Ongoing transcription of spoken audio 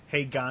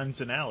Hey,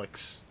 Gons and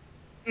Alex.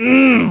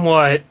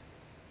 What?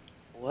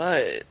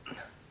 What?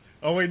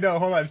 Oh wait, no,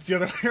 hold on, it's the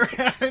other way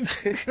around.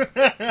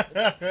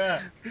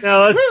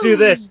 Now let's do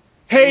this.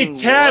 Hey,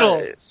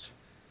 Tattles!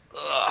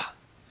 Ugh.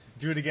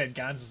 Do it again.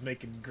 Gons is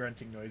making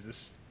grunting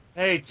noises.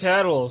 Hey,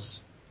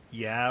 Tattles.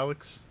 Yeah,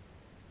 Alex.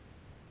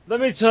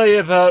 Let me tell you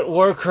about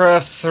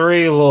Warcraft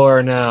 3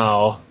 lore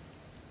now.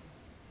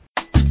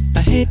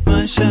 I hate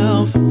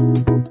myself.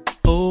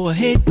 Oh, I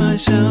hate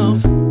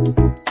myself.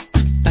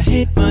 I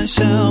hate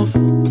myself.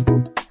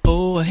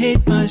 Oh, I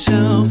hate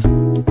myself.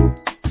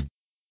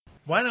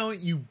 Why don't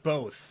you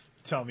both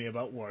tell me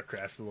about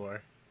Warcraft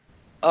lore?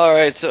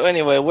 Alright, so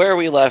anyway, where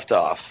we left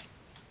off.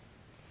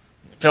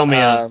 Fill me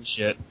in on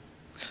shit.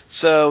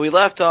 So we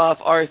left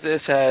off,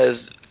 Arthas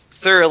has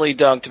thoroughly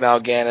dunked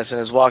Mal'Ganis and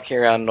is walking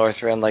around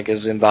Northrend like a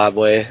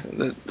Zimbabwe.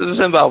 The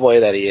Zimbabwe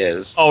that he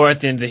is. Oh, we're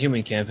at the end of the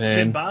human campaign.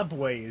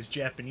 Zimbabwe is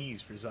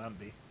Japanese for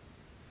zombie.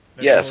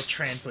 That's Yes. a little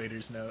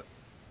translator's note.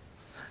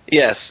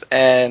 Yes,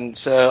 and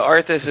so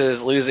Arthas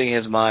is losing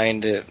his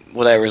mind,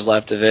 whatever's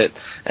left of it.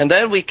 And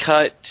then we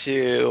cut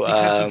to...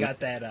 Because he got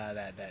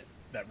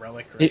that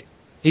relic, right?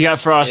 He got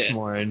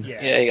Frostmourne.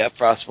 Yeah, he got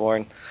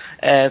Frostmourne.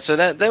 And so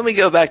then we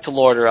go back to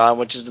Lordaeron,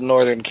 which is the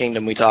Northern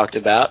Kingdom we talked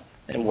about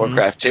in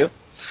Warcraft 2.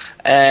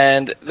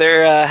 And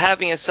they're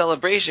having a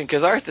celebration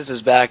because Arthas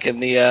is back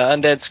and the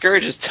Undead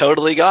Scourge is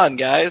totally gone,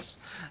 guys.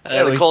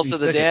 The Cult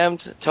of the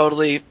Damned,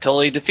 totally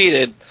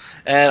defeated.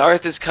 And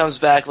Arthas comes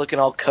back looking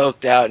all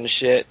coked out and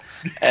shit.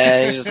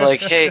 And he's just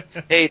like,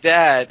 hey,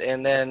 Dad.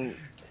 And then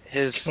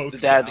the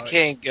dad, the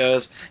king,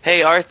 goes, hey,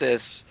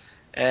 Arthas.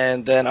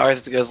 And then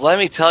Arthas goes, let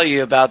me tell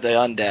you about the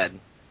undead.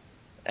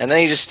 And then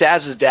he just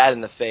stabs his dad in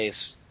the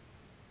face.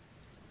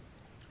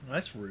 Well,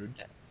 that's rude.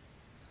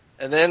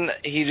 And then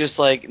he just,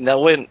 like, no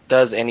one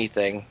does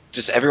anything.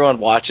 Just everyone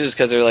watches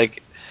because they're,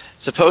 like,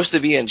 supposed to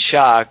be in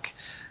shock.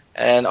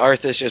 And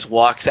Arthas just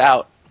walks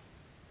out.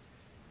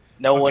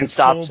 No one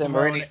stops him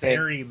or anything.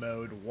 Airy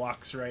mode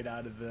walks right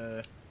out of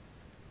the...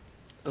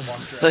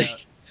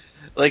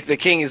 Like the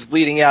king is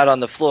bleeding out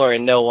on the floor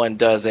and no one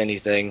does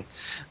anything.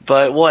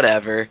 But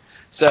whatever.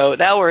 So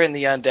now we're in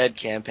the Undead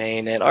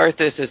campaign, and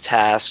Arthas is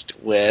tasked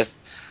with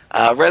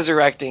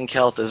resurrecting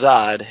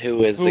Kel'Thuzad,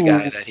 who is the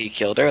guy that he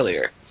killed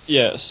earlier.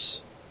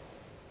 Yes.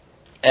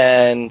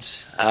 And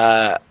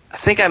I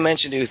think I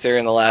mentioned Uther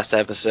in the last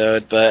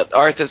episode, but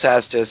Arthas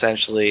has to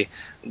essentially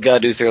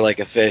gut Uther like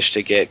a fish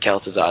to get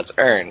Kel'Thuzad's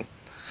urn.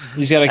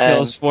 He's got to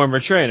kill his former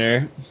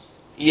trainer.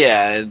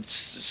 Yeah, it's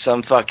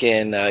some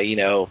fucking,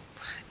 Anakin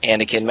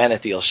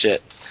Menethil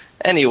shit.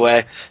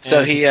 Anyway,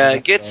 so he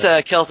gets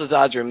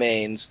Kel'Thuzad's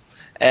remains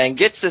and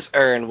gets this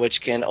urn, which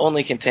can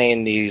only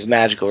contain these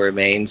magical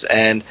remains,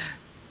 and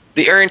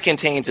the urn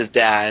contains his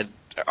dad,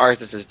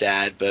 Arthas'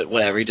 dad, but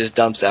whatever, he just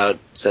dumps out,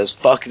 says,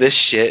 fuck this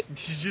shit,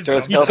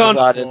 throws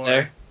Kel'Thuzad in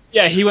there.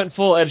 Yeah, he went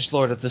full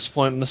edgelord at this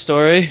point in the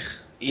story.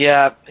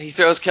 Yeah, he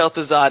throws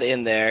Kel'Thuzad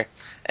in there,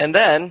 and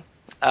then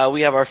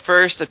we have our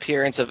first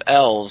appearance of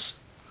elves,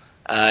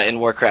 in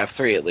Warcraft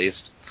 3 at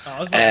least. I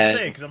was about to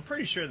say, because I'm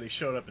pretty sure they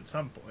showed up at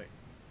some point.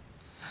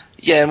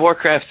 Yeah, in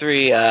Warcraft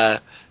 3,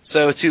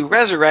 so to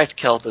resurrect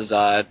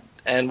Kel'Thuzad,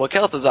 and what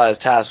Kel'Thuzad is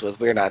tasked with,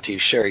 we're not too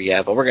sure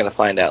yet, but we're going to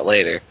find out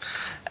later.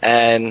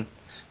 And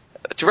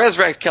to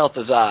resurrect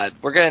Kel'Thuzad,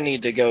 we're going to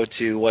need to go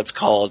to what's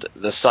called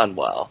the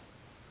Sunwell.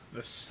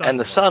 And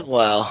the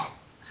Sunwell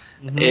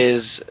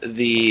is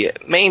the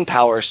main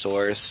power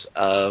source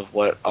of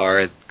what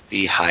are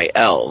the High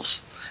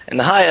Elves. And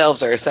the High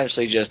Elves are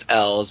essentially just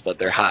elves, but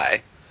they're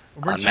high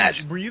on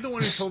magic. Were you the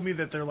one who told me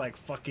that they're like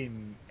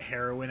fucking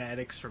heroin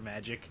addicts for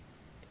magic?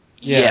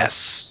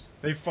 Yes.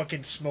 They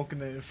fucking smoking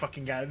the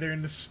fucking guy. They're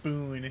in the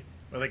spoon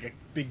with like a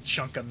big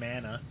chunk of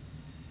mana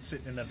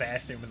sitting in the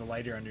bathroom with a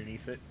lighter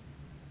underneath it.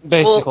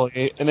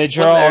 Basically, and they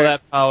draw all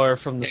that power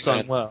from the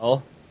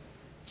Sunwell.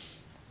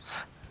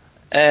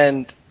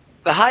 And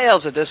the High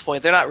Elves at this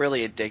point, they're not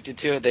really addicted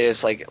to it. They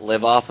just like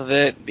live off of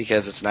it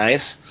because it's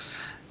nice.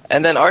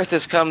 And then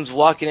Arthas comes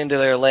walking into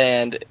their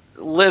land,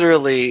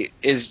 literally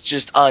is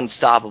just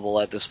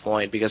unstoppable at this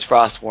point because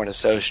Frostmourne is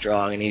so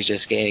strong and he's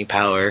just gaining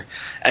power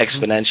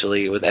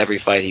exponentially with every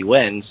fight he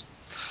wins.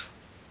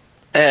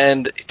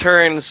 And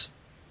turns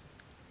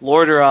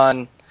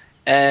Lordaeron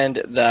and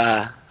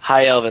the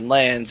High Elven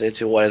lands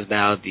into what is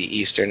now the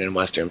Eastern and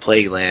Western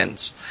Plague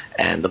Lands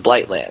and the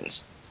Blight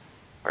Lands,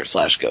 or /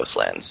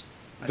 Ghostlands.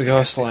 The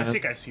Ghostlands. I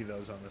think I see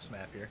those on this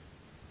map here.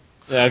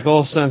 Yeah,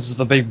 Ghostlands is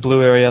the big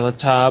blue area on the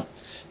top.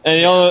 And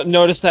you'll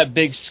notice that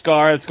big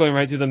scar that's going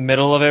right through the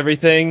middle of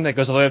everything that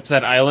goes all the way up to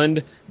that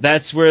island.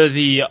 That's where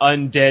the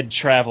undead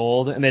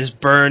traveled, and they just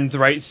burned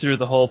right through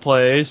the whole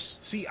place.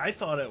 See, I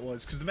thought it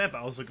was, because the map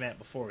I was looking at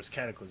before was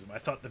Cataclysm. I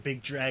thought the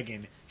big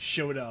dragon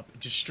showed up,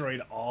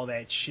 destroyed all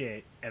that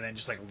shit, and then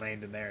just like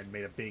landed there and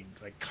made a big,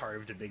 like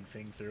carved a big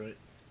thing through it.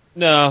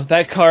 No,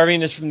 that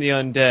carving is from the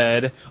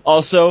undead.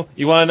 Also,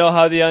 you want to know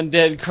how the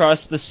undead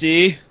crossed the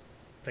sea?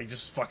 They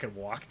just fucking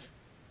walked.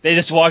 They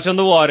just walked on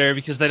the water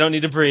because they don't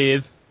need to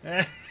breathe.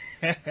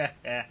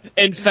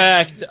 In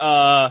fact,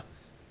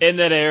 in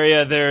that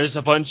area, there's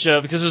a bunch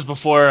of, because it was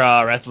before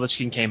Wrath of the Lich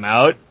King came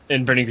out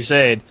in Burning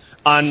Crusade,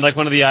 on like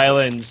one of the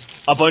islands,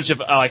 a bunch of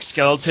like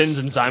skeletons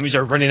and zombies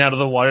are running out of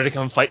the water to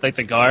come fight like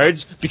the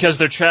guards because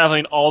they're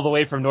traveling all the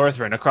way from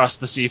Northrend across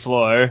the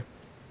seafloor.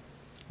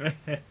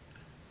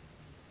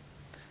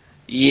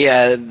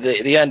 Yeah,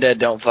 the undead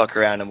don't fuck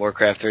around in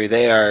Warcraft 3.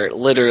 They are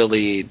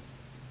literally,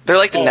 they're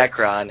like the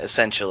Necron,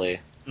 essentially.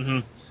 Mm-hmm.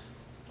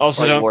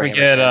 Also, Like don't Warhammer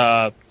forget,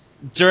 fans.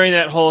 during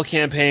that whole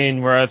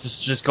campaign where Arthas is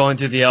just going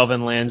through the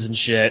Elven lands and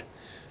shit,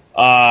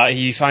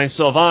 he finds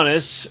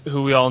Sylvanas,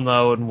 who we all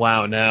know in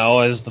WoW now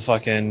as the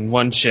fucking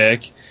one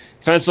chick. He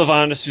finds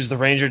Sylvanas, who's the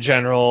Ranger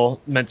General,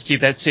 meant to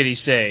keep that city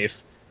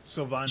safe.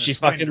 Sylvanas She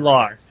fucking Windrunner.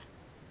 lost.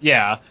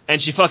 Yeah,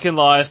 and she fucking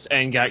lost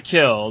and got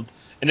killed.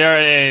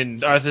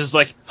 And Arthur's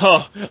like,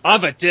 oh,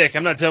 I'm a dick,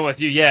 I'm not done with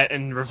you yet,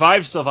 and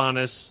revived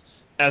Sylvanas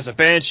as a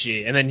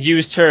banshee, and then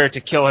used her to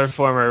kill her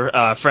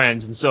former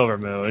friends in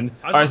Silvermoon.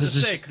 I was about to Arthas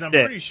is say, just because I'm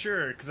dead. pretty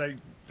sure, because I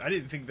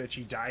didn't think that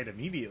she died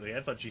immediately.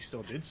 I thought she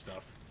still did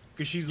stuff.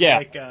 Because she's Yeah.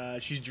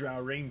 like, she's Drow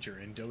Ranger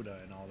in Dota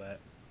and all that.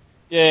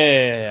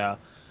 Yeah.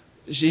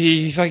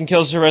 He fucking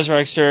kills her,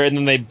 resurrects her, and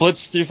then they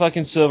blitz through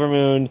fucking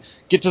Silvermoon,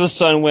 get to the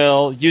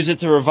Sunwell, use it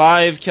to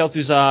revive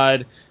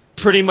Kel'Thuzad,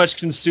 pretty much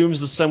consumes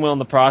the Sunwell in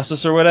the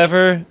process or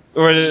whatever.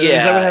 Or is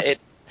that what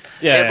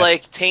Yeah, happened? it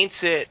like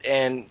taints it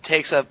and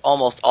takes up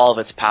almost all of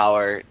its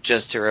power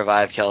just to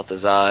revive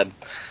Kel'Thuzad.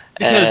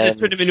 Because it And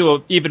turned him into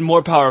an even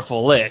more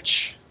powerful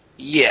Lich.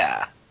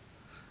 yeah,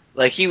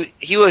 like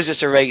he was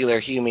just a regular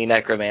human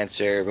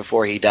necromancer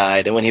before he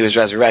died, and when he was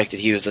resurrected,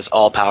 he was this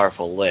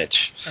all-powerful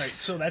Lich. Alright,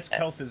 so that's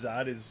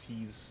Kel'Thuzad,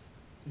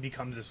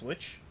 becomes this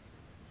Lich?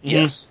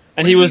 Yes.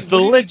 And What he did was the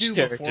what did Lich he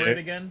do before character. it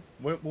again?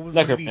 What did he do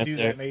Necromancer.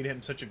 that made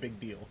him such a big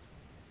deal?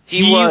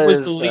 He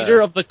was the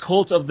leader of the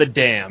Cult of the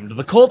Damned.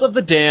 The Cult of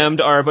the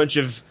Damned are a bunch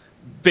of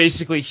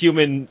basically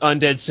human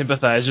undead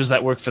sympathizers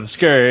that work for the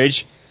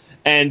Scourge,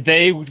 and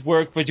they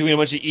work by doing a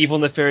bunch of evil,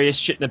 nefarious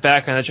shit in the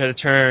background to try to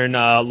turn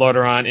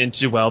Lordaeron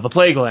into, well, the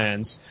Plague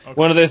Lands. Okay.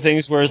 One of their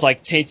things was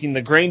like tainting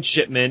the grain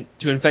shipment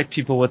to infect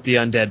people with the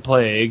undead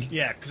plague.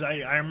 Yeah, because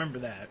I remember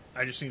that.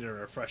 I just needed a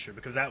refresher,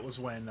 because that was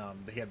when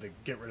they had to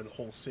get rid of the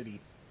whole city,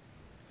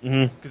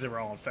 Mm-hmm. because they were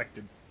all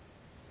infected.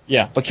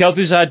 Yeah, but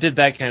Kel'Thuzad did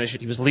that kind of shit.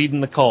 He was leading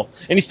the cult.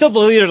 And he's still the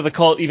leader of the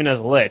cult even as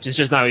a Lich. It's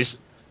just now he's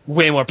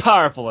way more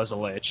powerful as a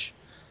Lich.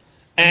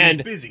 And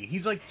And he's busy.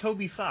 He's like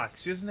Toby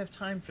Fox. He doesn't have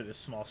time for this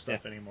small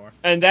stuff anymore.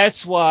 And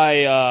that's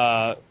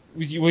why,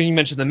 when you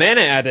mentioned the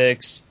mana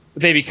addicts,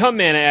 they become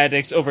mana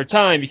addicts over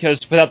time because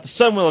without the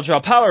Sunwell to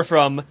draw power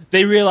from,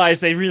 they realize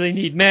they really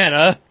need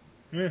mana.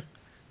 Yeah.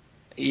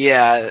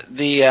 Yeah,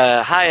 the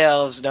High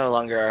Elves no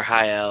longer are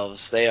High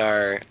Elves. They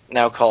are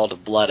now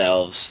called Blood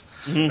Elves,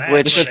 That's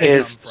which where they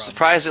is come from.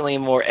 surprisingly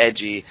more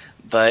edgy,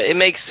 but it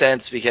makes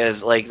sense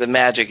because like the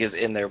magic is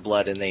in their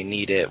blood and they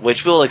need it,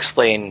 which we'll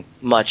explain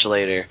much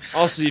later.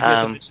 Also, you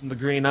have to mention the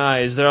Green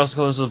Eyes. They're also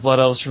called as Blood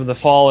Elves from the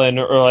Fallen,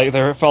 or like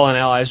their Fallen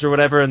allies or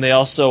whatever, and they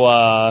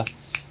also,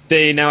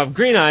 they now have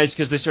green eyes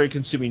because they started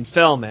consuming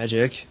Fel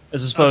magic,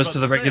 as opposed to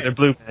the regular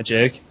blue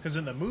magic. Because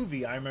in the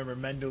movie, I remember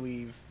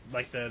Mendeleev,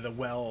 like the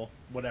well,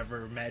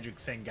 whatever magic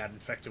thing got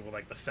infected with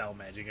like the Fel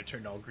magic. It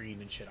turned all green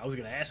and shit. I was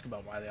going to ask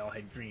about why they all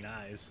had green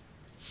eyes.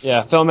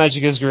 Yeah, Fel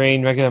magic is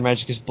green, regular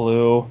magic is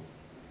blue.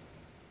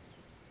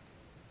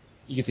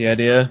 You get the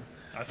idea?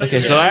 I thought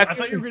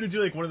you were going to do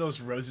like one of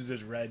those roses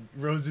are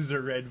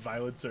red,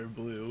 violets are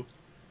blue.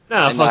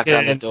 Nah, I knock on the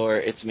fucking door.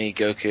 It's me,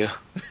 Goku.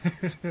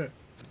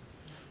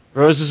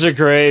 roses are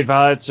gray,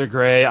 violets are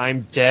gray.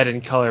 I'm dead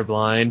and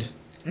colorblind.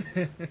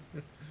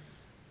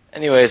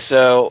 Anyway,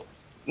 so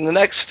the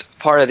next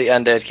part of the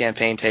Undead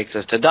campaign takes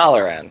us to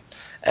Dalaran.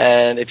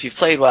 And if you've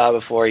played WoW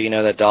before, you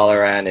know that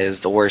Dalaran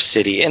is the worst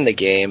city in the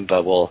game,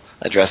 but we'll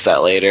address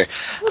that later.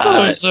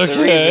 Oh, it's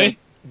okay.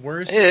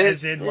 Worst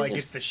as in like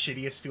it's the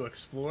shittiest to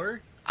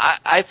explore?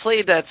 I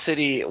played that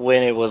city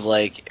when it was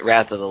like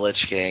Wrath of the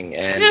Lich King,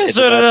 and Yeah, it's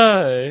so did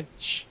about, I.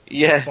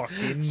 yeah,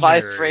 Fucking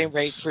 5 nerds. frame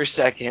rate per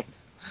second.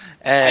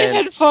 I And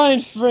had fine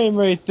frame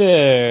right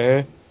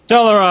there.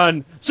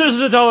 Dalaran!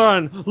 Citizens of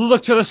Dalaran,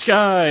 look to the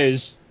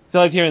skies! I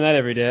like hearing that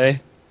every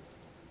day.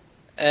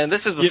 and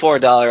this is before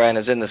Dalaran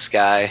is in the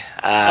sky.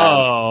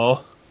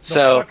 The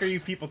So fuck are you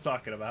people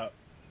talking about?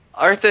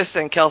 Arthas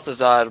and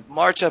Kel'Thuzad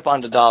march up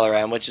onto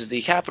Dalaran, which is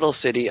the capital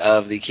city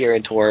of the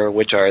Kirin Tor,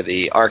 which are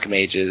the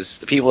Archmages,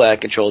 the people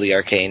that control the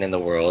arcane in the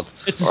world,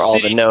 It's or a all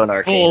city the known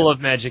arcane. full of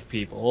magic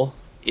people.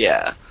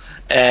 Yeah.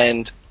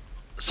 And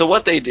so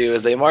what they do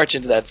is they march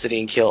into that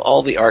city and kill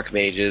all the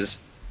Archmages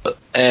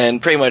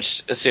and pretty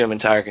much assume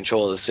entire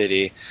control of the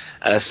city,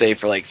 save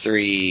for like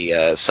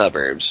 3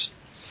 suburbs.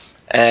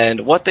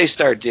 And what they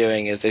start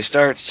doing is they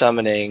start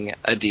summoning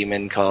a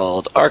demon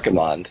called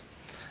Archimonde.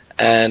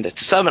 And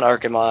to summon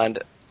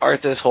Archimonde,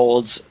 Arthas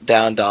holds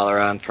down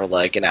Dalaran for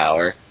like an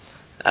hour.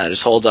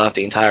 Just holds off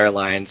the entire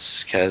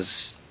alliance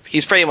because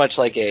he's pretty much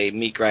like a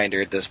meat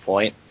grinder at this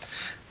point.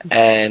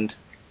 And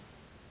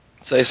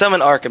so they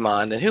summon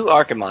Archimonde, and who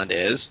Archimonde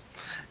is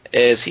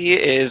he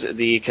is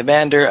the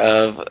commander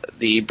of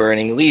the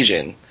Burning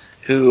Legion,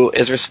 who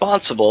is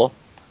responsible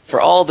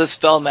for all this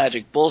Fel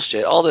Magic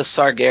bullshit, all this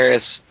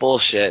Sargeras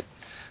bullshit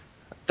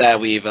that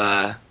we've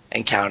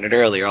encountered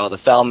earlier, all the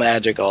Fel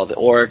Magic, all the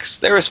orcs,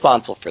 they're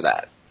responsible for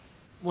that.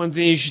 One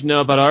thing you should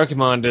know about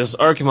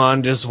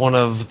Archimonde is one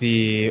of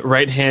the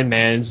right-hand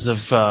mans of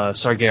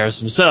Sargeras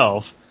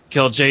himself.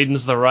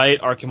 Kil'jaeden's the right,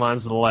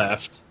 Archimonde's the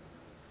left.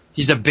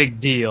 He's a big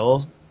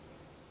deal.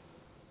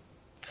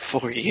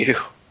 For you.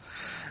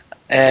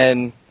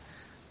 And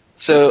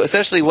so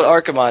essentially what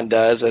Archimonde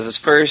does as his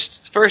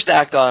first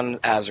act on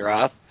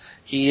Azeroth,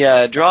 he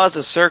draws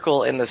a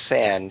circle in the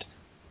sand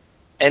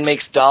and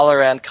makes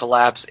Dalaran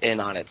collapse in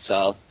on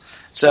itself.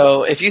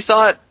 So if you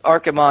thought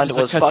Archimonde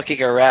was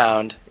fucking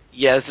around,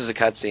 yeah, this is a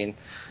cutscene.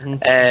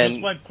 Just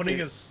And by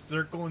putting a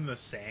circle in the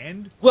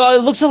sand? Well,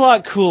 it looks a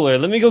lot cooler.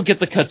 Let me go get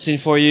the cutscene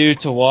for you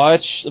to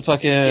watch. The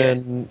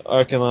fucking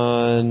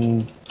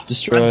Archimonde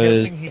destroys...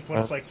 I'm guessing he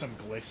puts like some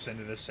glyphs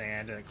into the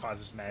sand and it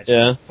causes magic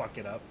Yeah. to fuck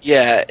it up.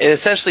 yeah, it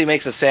essentially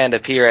makes the sand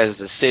appear as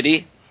the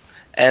city,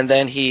 and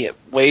then he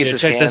waves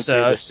his check hand this through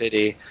out. the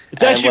city.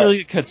 It's actually a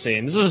really good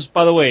cutscene. This is,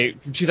 by the way,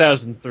 from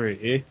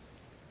 2003.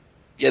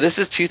 Yeah, this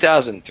is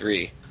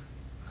 2003.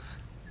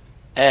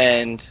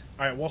 And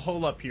Alright, we'll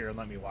hold up here and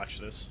let me watch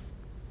this.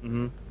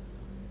 Mm-hmm.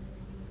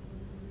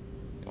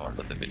 I'll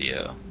put the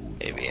video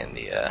maybe in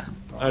the I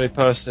already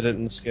posted it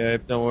in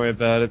Skype. Don't worry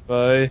about it.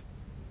 Bye.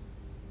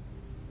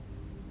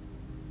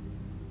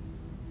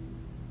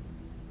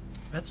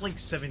 That's like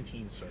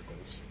 17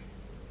 circles.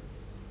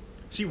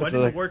 See, why That's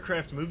didn't like- the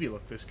Warcraft movie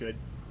look this good?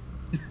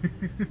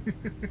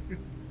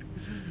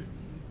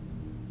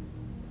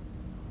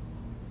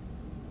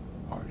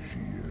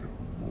 Agir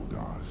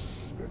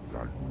Modas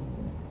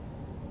Bethalun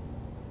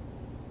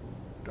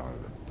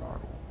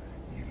Daltharo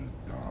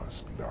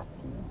Ildas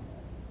Glakun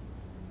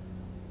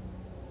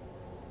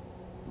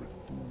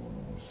Ritu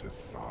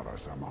Zethara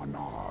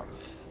Samanar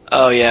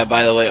Oh yeah,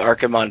 by the way,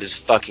 Archimonde is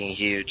fucking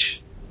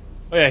huge.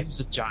 Oh yeah, he's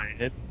a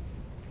giant.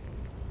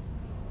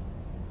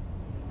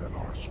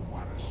 Belar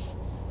Sumaris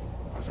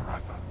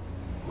Azaratha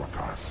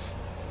Rakas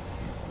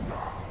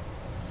Ula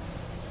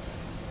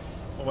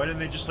Well, why didn't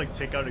they just like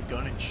take out a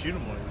gun and shoot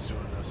him while he was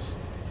doing this?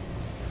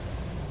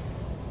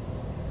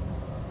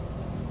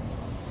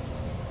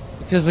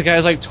 Because the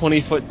guy's like 20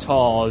 foot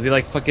tall. It'd be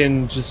like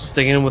fucking just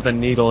stinging him with a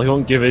needle. He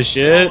won't give a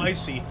shit. Oh, I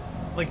see.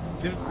 Like,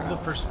 the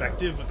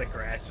perspective with the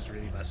grass is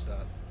really messed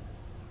up.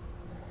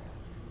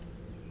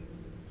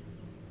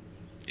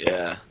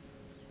 Yeah.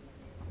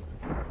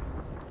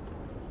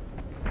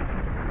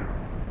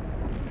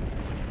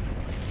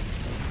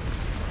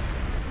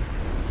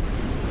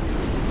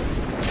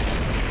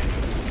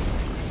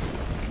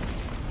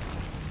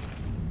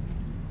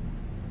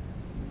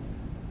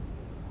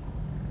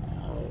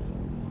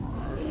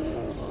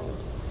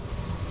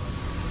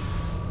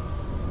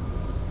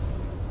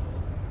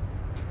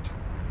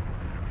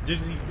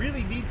 Does he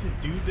really need to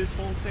do this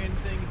whole sand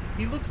thing?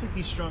 He looks like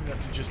he's strong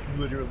enough to just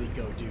literally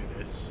go do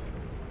this.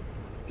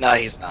 No,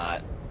 he's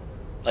not.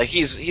 Like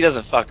he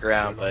doesn't fuck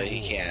around, but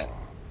he can't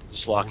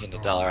just walk into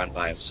Dalaran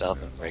by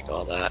himself and break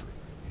all that.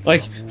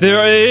 Like,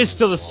 there is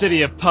still a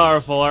city of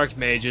powerful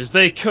archmages.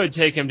 They could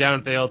take him down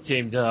if they all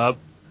teamed up.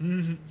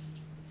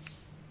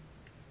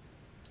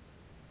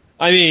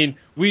 I mean,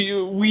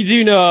 we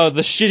do know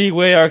the shitty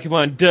way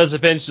Archimonde does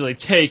eventually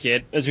take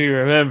it, as we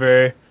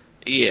remember.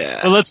 Yeah.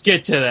 But let's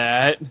get to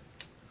that.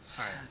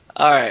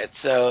 Alright,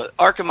 so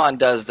Archimonde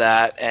does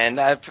that, and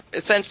that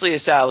essentially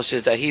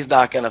establishes that he's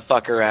not gonna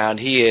fuck around.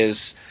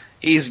 He's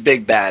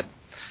big bad.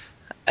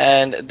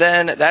 And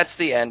then that's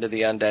the end of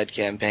the Undead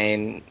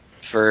campaign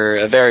for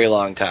a very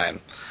long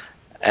time.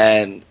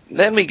 And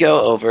then we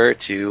go over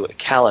to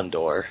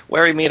Kalimdor,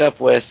 where we meet up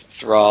with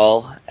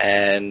Thrall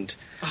and...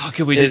 Oh,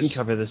 good, we didn't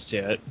cover this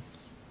yet.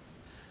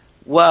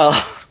 Well,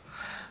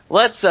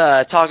 let's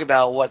talk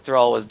about what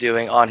Thrall was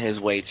doing on his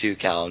way to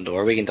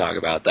Kalimdor. We can talk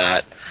about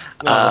that.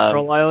 The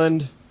Troll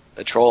Island?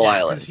 The Troll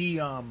Because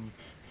Island.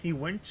 he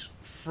went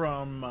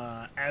from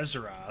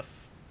Azeroth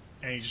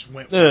and he just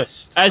went No,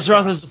 west. Azeroth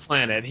across- is the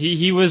planet.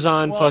 He was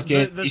on well,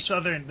 fucking... the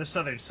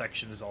southern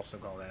section is also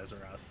called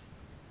Azeroth,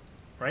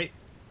 right?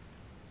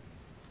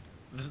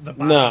 The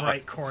bottom No.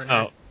 right corner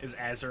Oh. is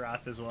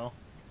Azeroth as well.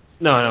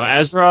 No,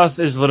 Azeroth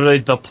is literally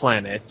the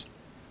planet.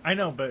 I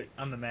know, but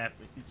on the map,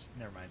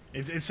 never mind.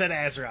 It said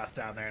Azeroth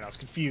down there, and I was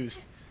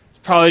confused. It's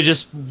probably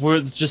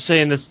we're just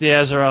saying that's the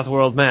Azeroth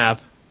world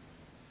map.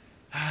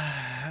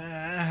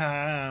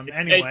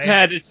 Anyway, Hey,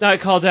 Ted, it's not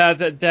called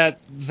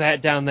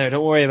that down there.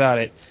 Don't worry about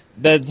it.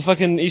 The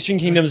fucking Eastern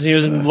Kingdoms, he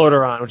was in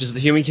Lordaeron, which is the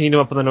human kingdom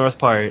up in the north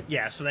part.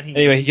 yeah. So then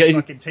Anyway,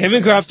 fucking takes him and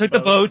a Grub west took the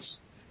boat. boats.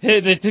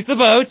 They took the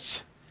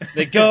boats.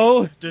 They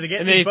go. Do they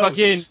get and any they boats?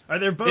 fucking Are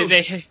there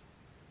boats?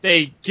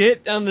 They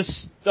get on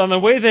the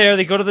way there.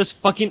 They go to this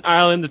fucking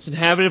island that's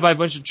inhabited by a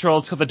bunch of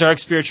trolls called the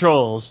Darkspear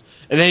Trolls,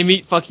 and they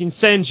meet fucking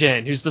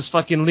Sen'jin, who's this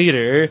fucking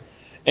leader.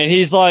 And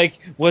he's like,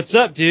 "What's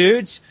up,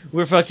 dudes?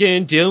 We're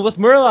fucking dealing with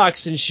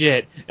Murlocs and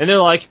shit." And they're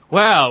like,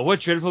 "Wow, what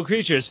dreadful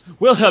creatures.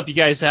 We'll help you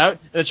guys out."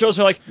 And the trolls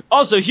are like,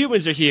 "Also,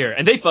 humans are here,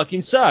 and they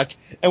fucking suck."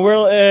 And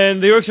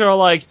the orcs are all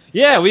like,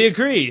 "Yeah, we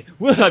agree.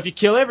 We'll help you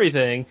kill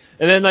everything."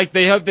 And then like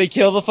they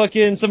kill the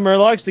fucking some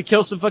Murlocs, they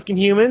kill some fucking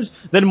humans.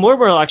 Then more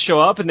Murlocs show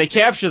up and they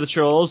capture the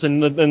trolls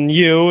and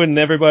you and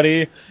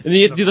everybody. And then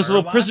you do this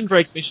little prison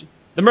break mission.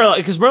 The Murlocs,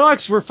 because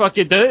Murlocs were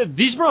fucking.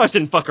 These Murlocs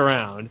didn't fuck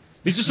around.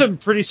 These are some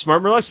pretty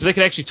smart Murlocs, so they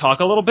can actually talk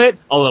a little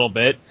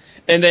bit,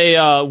 and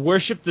they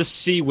worship the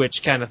Sea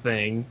Witch kind of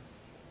thing.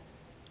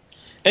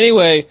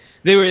 Anyway,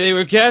 they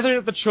were gathering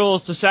up the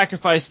trolls to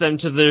sacrifice them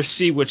to their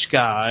Sea Witch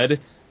god,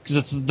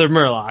 because they're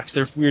Murlocs,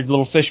 they're weird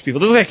little fish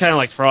people. They look kind of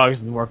like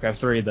frogs in Warcraft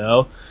 3,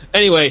 though.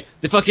 Anyway,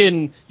 you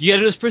gotta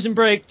do this prison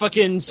break.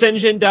 Fucking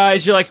Sen'jin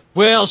dies. You're like,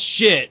 well,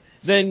 shit.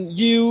 Then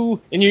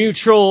you and your new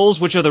trolls,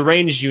 which are the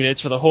ranged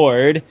units for the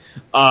Horde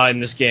in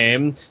this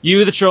game,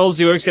 the trolls,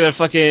 the orcs, gotta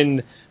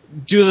fucking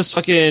do this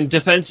fucking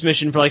defense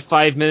mission for like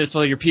 5 minutes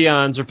while your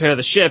peons repair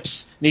the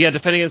ships, and you gotta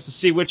defend against the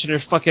Sea Witch and her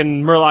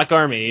fucking Murloc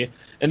army.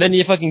 And then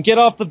you fucking get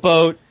off the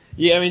boat,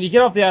 you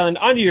get off the island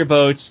onto your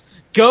boats,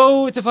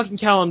 go to fucking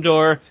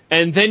Kalimdor,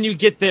 and then you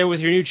get there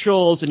with your new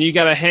trolls, and you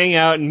gotta hang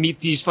out and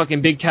meet these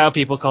fucking big cow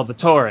people called the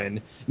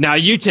Tauren. Now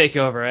you take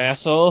over,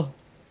 asshole.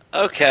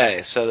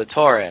 Okay, so the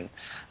Tauren.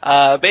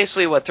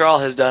 Basically, what Thrall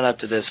has done up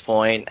to this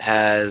point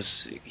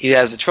he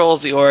has the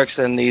trolls, the orcs,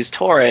 and these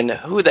Tauren.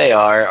 Who they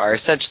are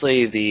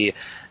essentially the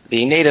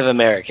Native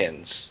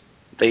Americans,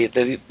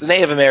 the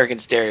Native American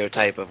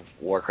stereotype of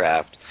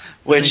Warcraft,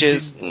 which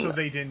is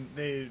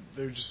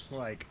they're just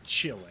like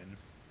chilling.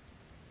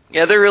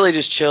 Yeah, they're really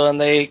just chilling.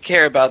 They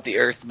care about the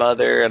Earth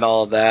Mother and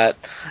all of that.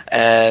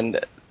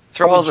 And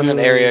Thrall's in an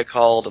area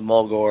called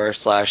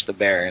Mulgore / the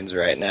Barrens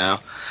right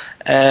now.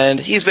 And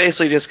he's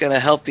basically just going to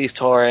help these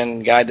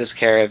Tauren, guide this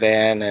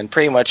caravan, and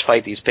pretty much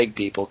fight these pig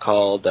people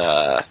called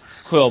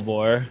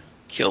Quilboar.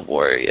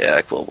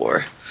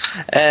 Quilboar.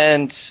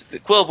 And the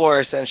Quilboar are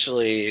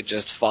essentially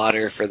just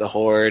fodder for the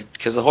Horde,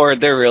 because the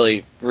Horde, they're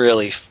really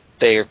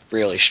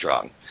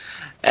strong.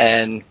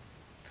 And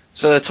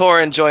so the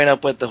Tauren join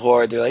up with the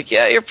Horde. They're like,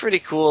 yeah, you're pretty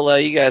cool.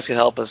 You guys can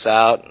help us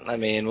out. I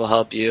mean, we'll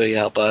help you. You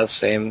help us.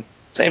 Same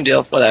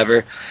deal.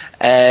 Whatever.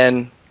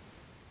 And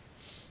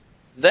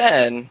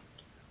then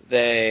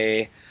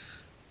they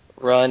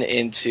run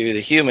into the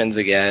humans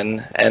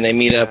again, and they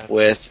meet up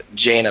with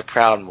Jaina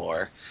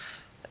Proudmoore.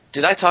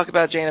 Did I talk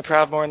about Jaina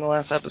Proudmoore in the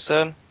last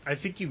episode? I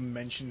think you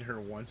mentioned her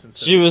once.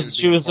 She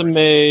was a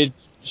mage.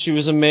 She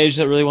was a mage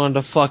that really wanted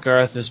to fuck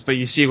Arthas, but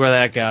you see where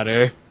that got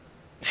her.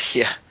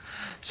 Yeah.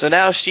 So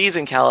now she's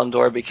in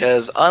Kalimdor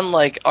because,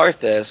 unlike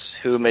Arthas,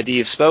 who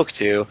Medivh spoke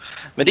to,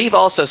 Medivh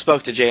also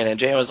spoke to Jaina, and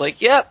Jaina was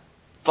like, yep,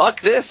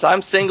 fuck this,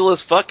 I'm single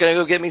as fuck, gonna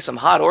go get me some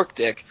hot orc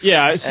dick.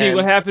 Yeah, see,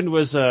 what happened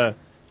was,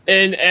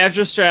 and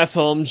after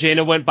Stratholme,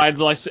 Jaina went by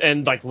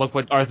and look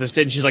what Arthas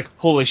did, and she's like,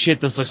 holy shit,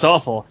 this looks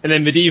awful. And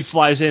then Medivh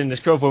flies in his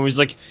crow form, and he's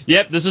like,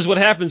 yep, this is what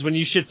happens when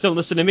you shits don't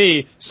listen to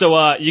me,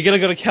 so, you gonna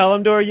go to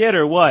Kalimdor yet,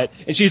 or what?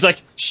 And she's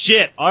like,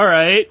 shit,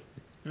 alright.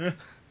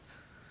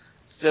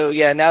 So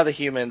yeah, now the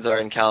humans are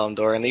in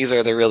Kalimdor, and these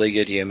are the really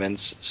good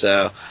humans.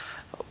 So,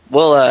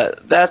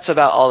 that's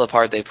about all the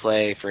part they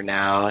play for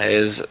now.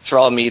 Is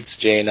Thrall meets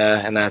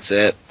Jaina, and that's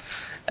it.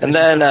 And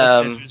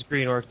then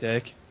green orc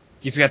dick.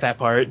 You forgot that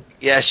part.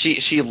 Yeah,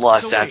 she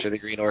lusts after the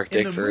green orc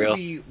dick for real.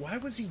 Why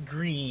was he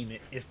green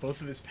if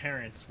both of his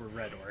parents were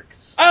red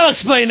orcs? I'll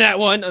explain that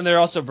one, and they're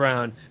also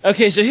brown.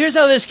 Okay, so here's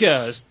how this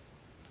goes.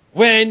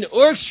 When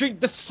orcs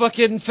drink the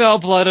fucking foul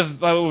blood of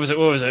what was it?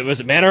 Was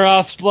it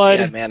Manaroth's blood?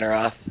 Yeah,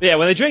 Manaroth. Yeah,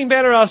 when they drink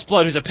Manaroth's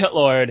blood, who's a pit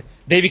lord,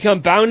 they become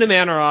bound to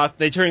Manaroth.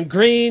 They turn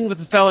green with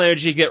the foul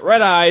energy, get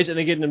red eyes, and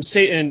they get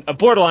a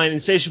borderline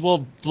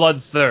insatiable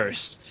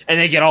bloodthirst, and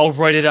they get all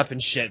roided up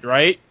and shit.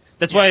 Right?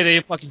 That's why they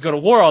fucking go to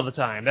war all the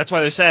time. That's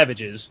why they're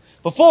savages.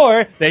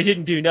 Before they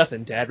didn't do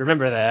nothing, Dad.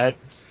 Remember that.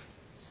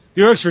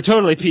 The orcs were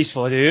totally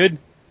peaceful, dude.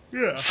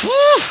 Yeah.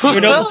 We're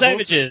no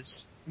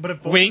savages. But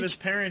if both of his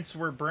parents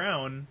were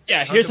brown...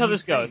 Yeah, here's how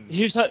this goes.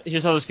 Here's how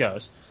this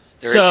goes.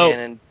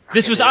 So,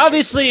 this was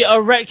obviously a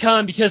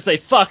retcon because they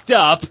fucked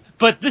up,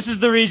 but this is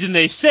the reason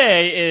they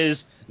say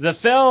is the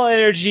fell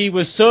energy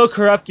was so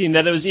corrupting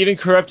that it was even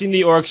corrupting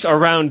the orcs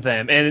around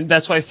them, and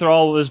that's why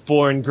Thrall was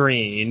born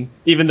green,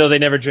 even though they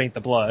never drank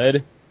the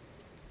blood.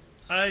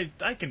 I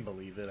can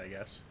believe it, I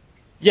guess.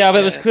 Yeah,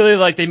 but it was clearly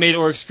like they made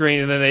orcs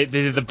green, and then they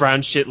did the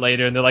brown shit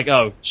later, and they're like,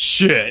 oh,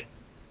 shit.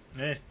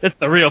 That's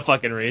the real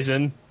fucking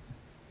reason.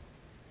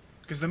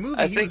 Because the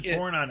movie, he was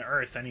born on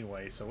Earth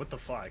anyway, so what the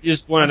fuck? He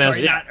was born on Azeroth.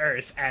 Sorry, not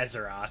Earth,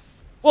 Azeroth.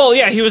 Well,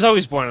 yeah, he was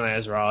always born on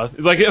Azeroth.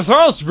 Like,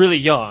 Thrall's really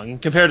young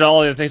compared to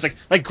all the other things.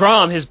 Like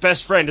Grom, his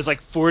best friend, is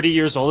like 40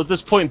 years old at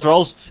this point.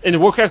 In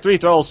Warcraft 3,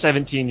 Thrall's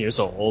 17 years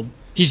old.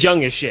 He's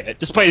young as shit,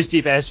 despite his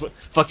deep-ass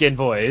fucking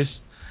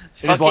voice.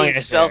 Fucking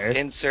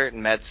self-insert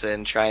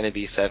medicine trying to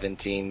be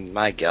 17,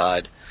 my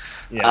god.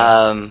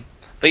 Yeah.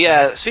 But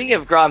yeah, speaking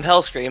of Grom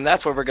Hellscream,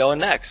 that's where we're going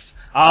next.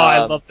 Oh,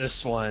 I love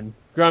this one.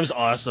 Grom's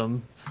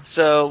awesome.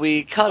 So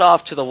we cut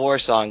off to the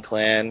Warsong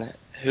clan,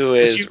 who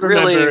is you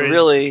remember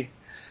really.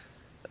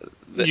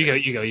 You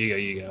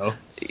go.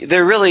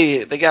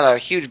 They got a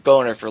huge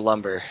boner for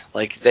lumber.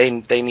 Like they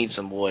need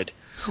some wood.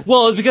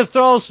 Well, it's because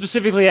Thrall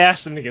specifically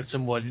asked them to get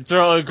some wood.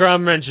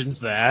 Grom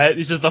mentions that.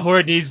 He says the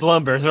Horde needs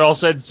lumber. Thrall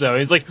said so.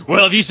 He's like,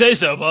 well, if you say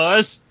so,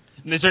 boss.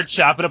 And they start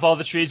chopping up all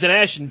the trees in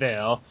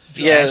Ashenvale.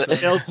 Yeah.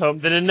 Ashenvale's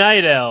home to the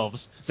Night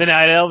Elves. The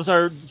Night Elves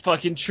are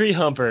fucking tree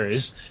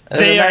humpers. The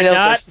They are Night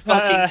Elves not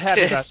fucking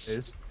happy about pissed.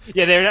 this.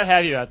 Yeah, they're not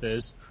happy about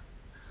this.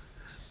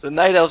 The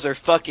Night Elves are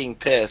fucking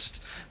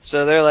pissed.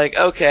 So they're like,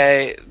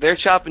 okay, they're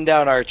chopping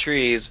down our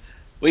trees.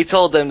 We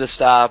told them to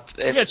stop.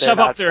 We gotta chop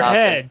off their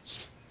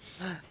heads.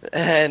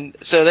 And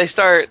so they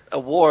start a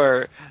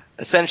war,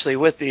 essentially,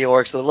 with the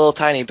orcs, a little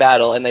tiny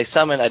battle, and they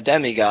summon a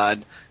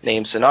demigod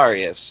named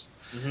Cenarius.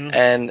 Mm-hmm.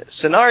 And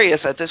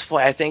Cenarius, at this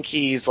point, I think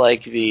he's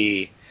like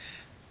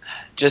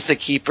just the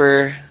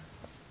keeper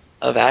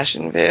of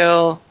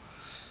Ashenvale.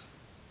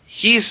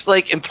 He's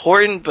like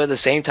important, but at the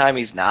same time,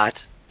 he's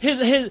not.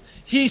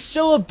 He's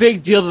still a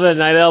big deal to the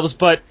Night Elves,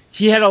 but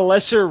he had a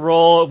lesser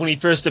role when he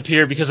first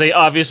appeared because they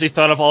obviously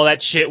thought of all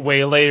that shit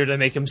way later to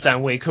make him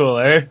sound way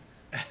cooler.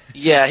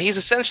 Yeah, he's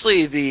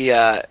essentially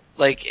the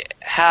like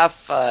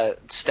half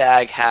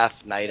stag,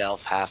 half night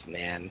elf, half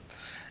man,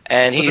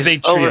 and With he's a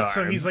big tree arm.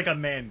 So he's like a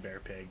man bear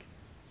pig.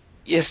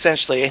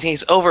 essentially, and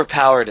he's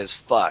overpowered as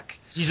fuck.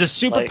 He's a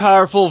super Like-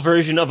 powerful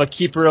version of a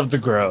Keeper of the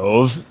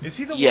Grove. Is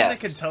he the Yes. one that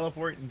can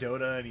teleport in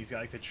Dota and he's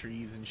got like the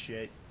trees and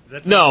shit? Is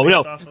that No, based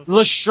no. off of?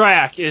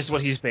 Leshrac is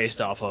what he's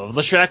based off of.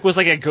 Leshrac was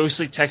like a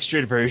ghostly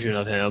textured version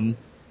of him.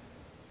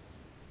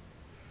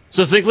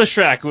 So think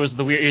Leshrac, who was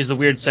he's the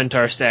weird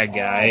centaur stag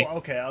guy. Oh,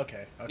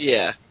 okay.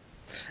 Yeah.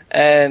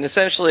 And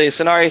essentially,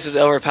 Cenarius is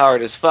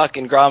overpowered as fuck,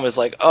 and Grom is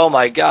like, oh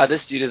my god,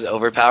 this dude is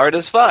overpowered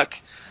as fuck.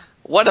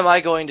 What am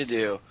I going to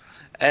do?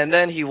 And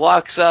then he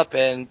walks up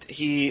and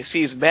he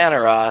sees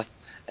Manaroth,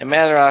 and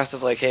Manaroth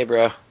is like, hey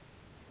bro,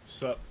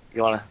 So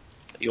you want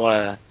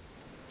a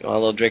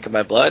little drink of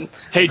my blood?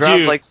 Hey, And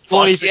Grom's dude, like,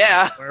 funny fuck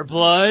yeah. Our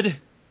blood.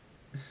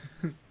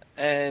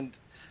 And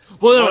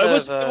Well, no, One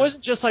it of,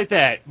 wasn't just like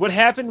that. What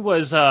happened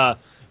was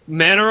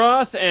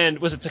Manaroth and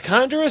was it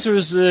Takandris or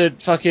was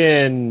it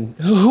fucking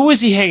who was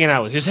he hanging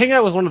out with? He was hanging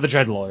out with one of the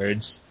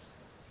Dreadlords.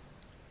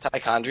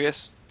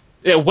 Tychondrius?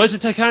 Yeah, was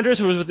it Takandris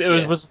or was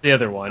it the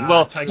other one?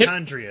 Well,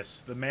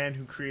 Tichondrius, the man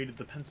who created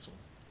the pencil.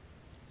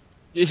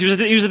 he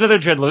was another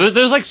Dreadlord.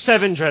 There's like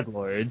 7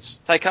 Dreadlords.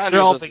 They're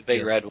Tychondrius all was the big big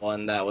deals. red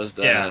one. That was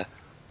the Yeah.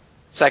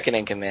 second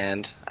in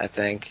command, I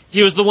think.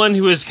 He was the one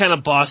who was kind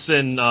of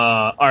bossing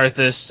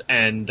Arthas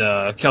and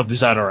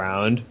Kel'Thuzad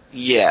around.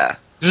 Yeah.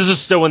 This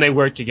is still when they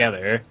worked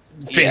together.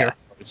 Yeah.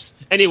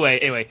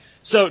 Anyway,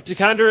 so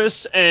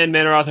Takandris and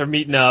Manaroth are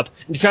meeting up,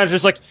 and Takandris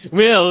is like,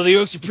 well, the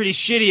orcs are pretty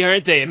shitty,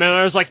 aren't they? And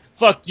Manaroth's like,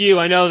 fuck you,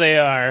 I know they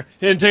are.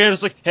 And Takandris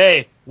is like,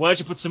 hey, why don't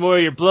you put some more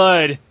of your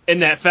blood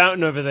in that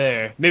fountain over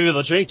there? Maybe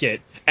they'll drink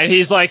it. And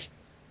he's like,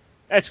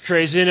 that's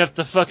crazy enough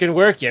to fucking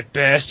work, you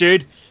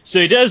bastard.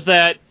 So he does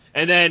that,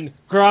 and then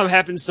Grom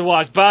happens to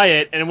walk by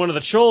it, and one of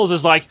the trolls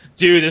is like,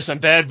 dude, there's some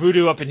bad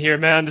voodoo up in here,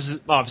 man.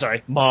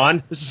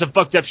 Mon. This is some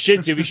fucked up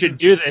shit, dude. We shouldn't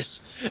do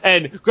this.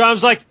 And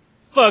Grom's like,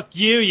 fuck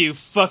you, you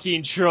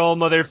fucking troll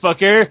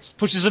motherfucker.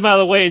 Pushes him out of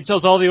the way and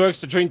tells all the orcs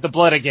to drink the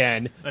blood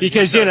again. Then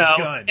Because, he you gets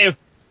know, out his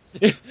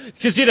gun.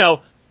 because, you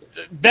know,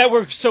 that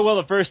worked so well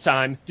the first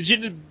time. Did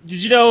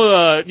you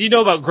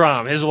know about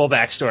Grom, his little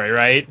backstory,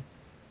 right?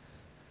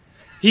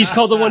 He's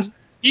called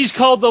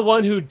the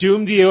one who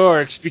doomed the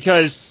orcs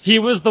because he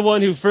was the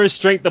one who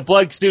first drank the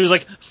blood because he was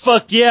like,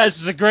 fuck yeah,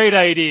 this is a great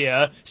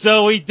idea.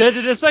 So he did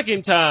it a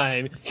second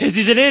time because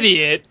he's an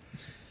idiot.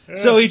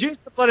 So he drinks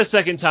the blood a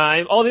second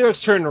time. All the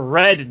orcs turn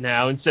red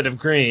now instead of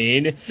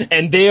green,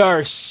 and they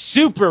are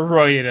super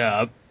roided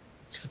up.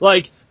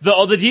 Like,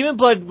 the demon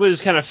blood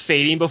was kind of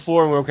fading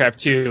before in Warcraft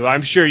 2.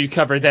 I'm sure you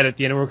covered that at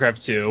the end of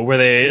Warcraft 2. Where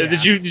they Yeah.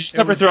 did you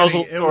cover Thrall's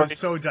little It story? was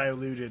so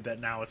diluted that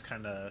now it's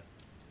kind of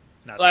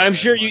not. I'm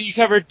sure you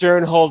covered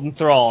Durnhold and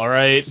Thrall,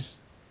 right?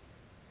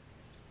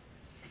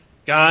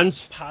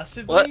 Gons?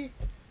 Possibly. What?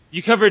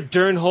 You covered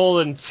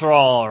Durnhold and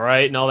Thrall,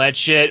 right? And all that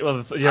shit.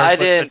 I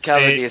didn't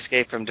cover the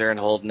escape from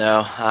Durnhold,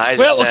 no.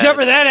 Well, we'll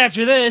cover that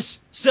after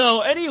this. So,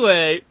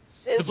 anyway,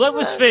 the It's blood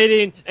was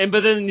fading,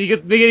 but then they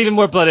get even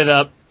more blooded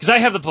up. Because I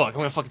have the book. I'm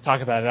going to fucking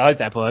talk about it. I like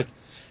that book.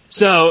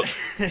 So,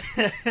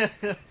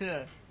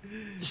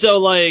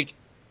 like,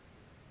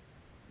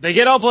 they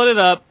get all blooded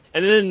up,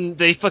 and then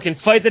they fucking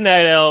fight the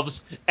Night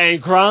Elves,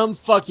 and Grom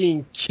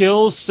fucking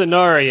kills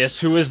Cenarius,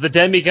 who was the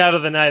demigod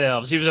of the Night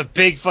Elves. He was a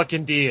big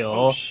fucking deal.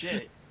 Oh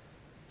shit!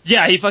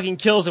 Yeah, he fucking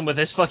kills him with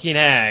his fucking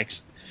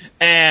axe.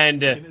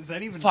 And Is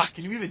that even? fuck.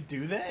 Can you even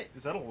do that?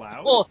 Is that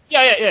allowed? well,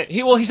 yeah.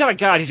 He's not a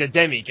god. He's a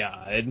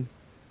demigod.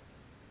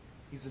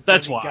 He's a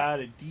that's why. demigod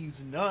of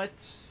D's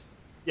nuts.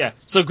 Yeah.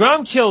 So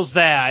Grom kills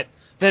that.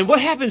 Then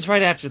what happens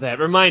right after that?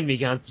 Remind me,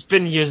 Gon. It's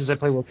been years since I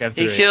played Warcraft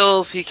 3. He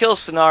kills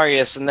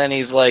Cenarius, and then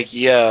he's like,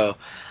 yo,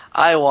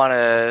 I want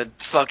to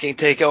fucking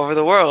take over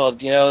the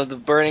world. You know, the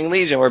Burning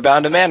Legion. We're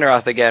bound to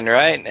Manoroth again,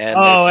 right? And they Oh,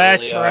 totally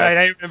that's are. right.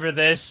 I remember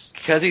this.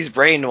 Because he's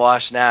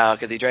brainwashed now,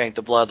 because he drank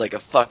the blood like a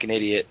fucking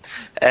idiot.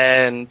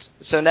 And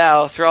so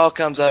now Thrall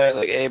comes up and is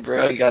like, hey,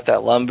 bro, you got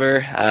that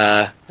lumber?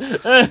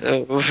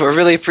 We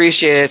really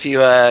appreciate it if you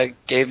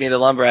gave me the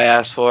lumber I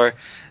asked for.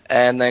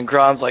 And then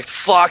Grom's like,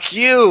 fuck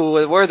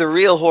you! We're the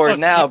real Horde Fuck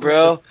now, you,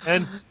 bro.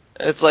 man.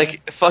 It's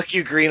like, fuck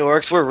you, Green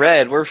Orcs, we're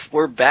red, we're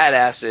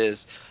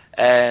badasses.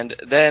 And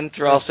then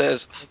Thrall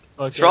says,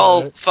 Fuck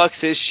Thrall yeah.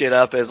 fucks his shit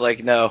up as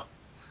like, no,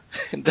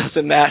 it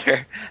doesn't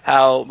matter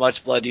how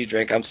much blood you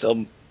drink, I'm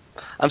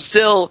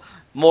still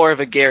more of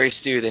a Gary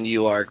Stew than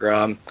you are,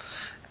 Grom.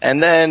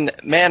 And then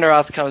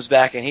Manoroth comes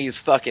back and he's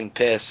fucking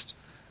pissed.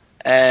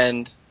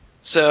 And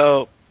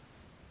so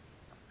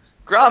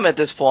Grom at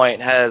this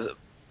point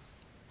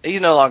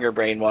he's no longer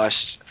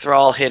brainwashed.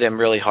 Thrall hit him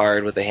really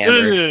hard with a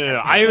hammer. No.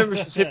 I remember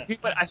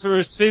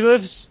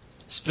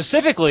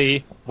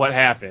specifically what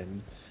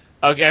happened.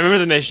 Okay, I remember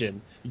the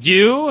mission.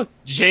 You,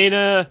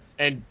 Jaina,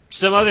 and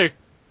some other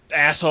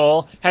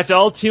asshole have to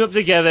all team up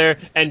together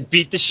and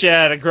beat the shit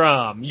out of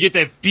Grom. You get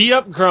to beat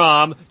up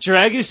Grom,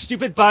 drag his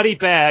stupid body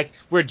back,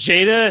 where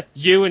Jaina,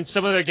 you, and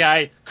some other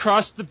guy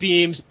cross the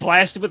beams,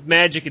 blast him with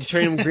magic, and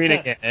turn him green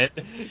again.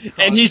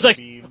 And he's like,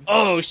 beams.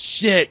 oh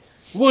shit,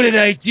 what did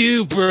I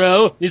do,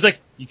 bro? He's like,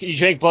 you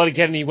drank blood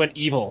again and he went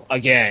evil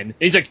again. And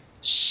he's like,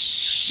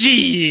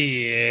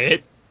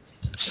 shit.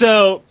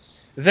 So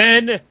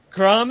then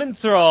Grom and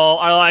Thrall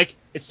are like,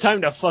 it's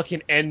time to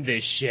fucking end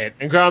this shit.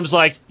 And Grom's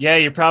like, yeah,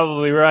 you're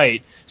probably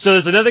right. So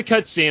there's another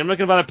cutscene. I'm not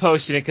going to bother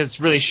posting it because it's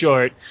really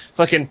short.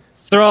 Fucking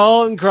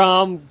Thrall and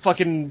Grom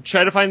fucking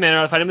try to find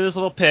Manoroth, find him in this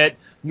little pit.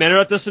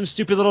 Manoroth does some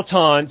stupid little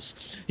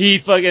taunts.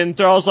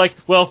 Thrall's like,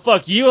 well,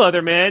 fuck you,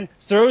 other man.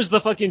 Throws the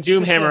fucking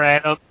Doom Hammer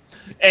at him.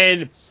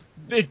 And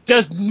it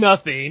does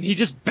nothing. He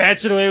just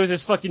bats it away with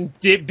his fucking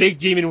big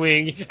demon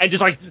wing and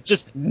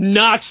just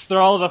knocks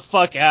Thrall the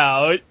fuck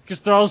out because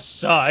Thrall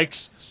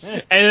sucks.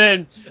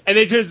 And then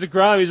he turns to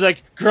Grom. He's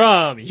like,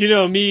 Grom, you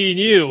know, me and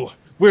you,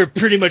 we're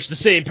pretty much the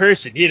same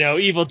person. You know,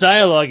 evil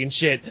dialogue and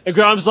shit. And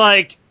Grom's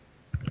like,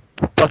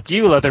 fuck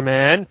you,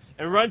 Leatherman,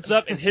 and runs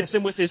up and hits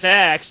him with his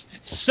axe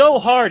so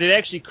hard it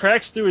actually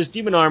cracks through his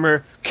demon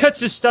armor, cuts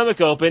his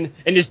stomach open,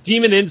 and his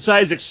demon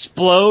insides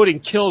explode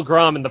and kill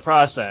Grom in the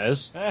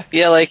process.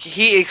 Yeah, like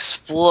he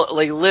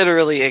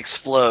literally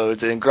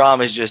explodes, and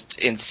Grom is just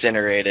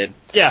incinerated.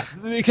 Yeah,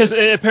 because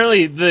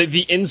apparently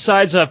the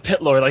insides of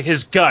Pit Lord, like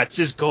his guts,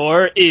 his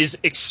gore, is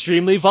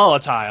extremely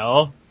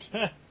volatile.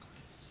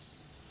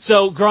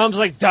 So Grom's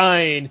like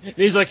dying, and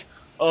he's like,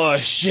 oh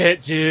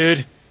shit,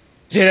 dude.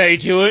 Did I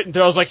do it? And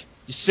Thrall's like,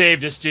 you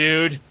saved us,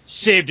 dude. You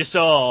saved us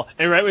all.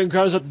 And right when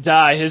Grom's about to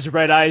die, his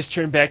red eyes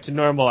turn back to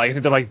normal. I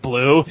think they're like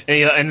blue,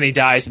 and then he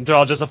dies, and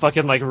Thrall just a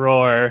fucking like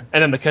roar,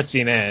 and then the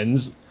cutscene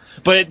ends.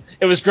 But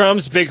it was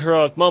Grom's big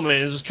heroic moment,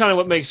 and it was kind of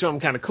what makes Grom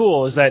kind of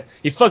cool, is that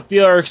he fucked the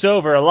orcs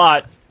over a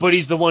lot, but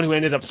he's the one who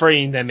ended up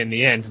freeing them in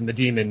the end from the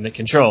demon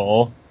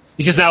control.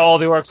 Because now all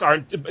the orcs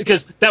aren't,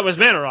 because that was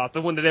Manoroth,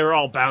 the one that they were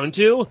all bound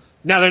to.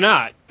 Now they're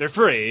not. They're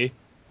free.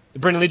 The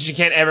Burning Legion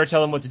can't ever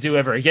tell them what to do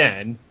ever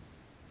again.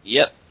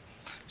 Yep.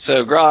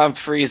 So Grom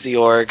frees the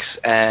orcs,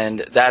 and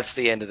that's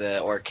the end of the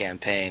orc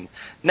campaign.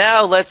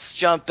 Now let's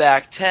jump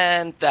back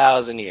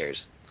 10,000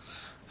 years.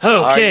 Okay,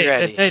 Are you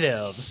ready? the Night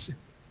Elves.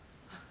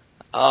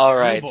 All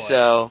right, boy.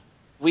 so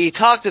we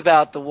talked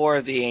about the War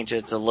of the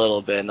Ancients a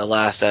little bit in the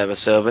last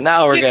episode, but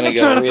now we're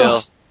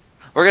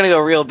gonna go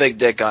real big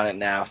dick on it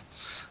now.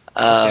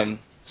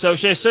 So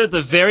should I start at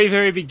the very,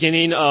 very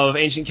beginning of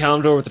Ancient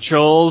Kalimdor with the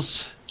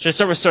trolls? Should I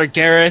start with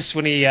Sargeras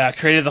when he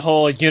created the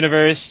whole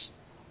universe?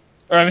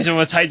 Or I mean, when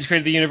the Titans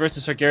created the universe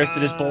and Sargeras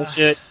did his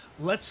bullshit?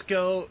 Let's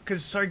go,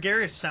 because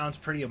Sargeras sounds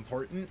pretty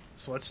important,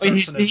 so let's start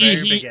he's- from the very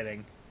he-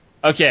 beginning.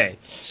 Okay,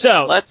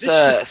 so... Let's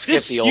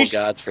skip the old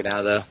gods for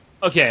now, though.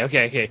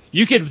 Okay.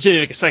 You could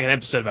legitimately make a second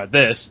episode about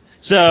this.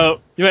 So,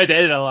 you might have to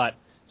edit a lot.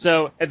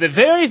 So, at the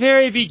very,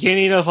 very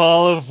beginning of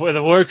all of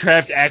the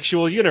Warcraft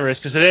actual universe,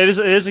 because it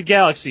is a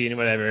galaxy and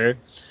whatever,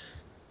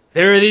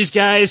 there are these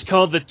guys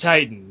called the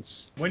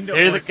Titans. When do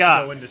They're the orcs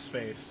gods. go into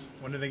space?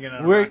 When are they going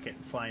to We're- rocket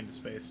and fly into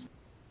space?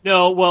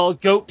 No, well,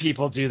 goat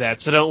people do that,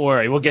 so don't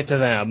worry. We'll get to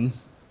them.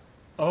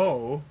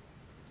 Oh.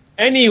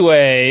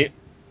 Anyway,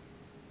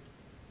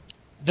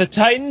 the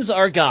Titans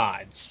are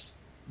gods.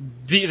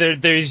 They're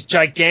these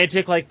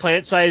gigantic, like,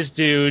 planet-sized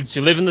dudes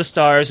who live in the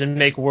stars and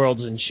make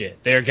worlds and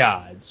shit. They're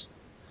gods.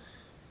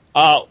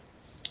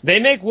 They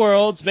make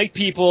worlds, make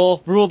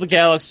people, rule the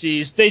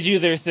galaxies. They do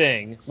their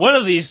thing. One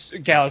of these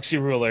galaxy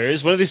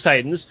rulers, one of these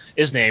Titans,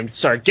 is named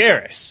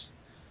Sargeras.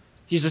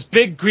 He's this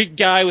big Greek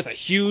guy with a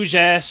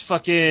huge-ass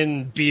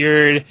fucking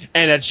beard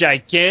and a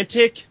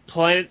gigantic,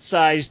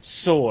 planet-sized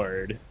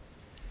sword.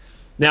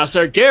 Now,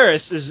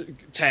 Sargeras is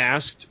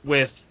tasked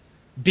with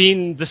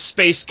being the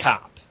space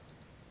cop.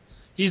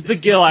 He's the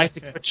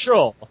Galactic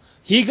Patrol.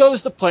 He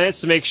goes to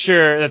planets to make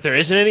sure that there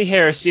isn't any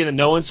heresy and that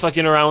no one's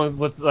fucking around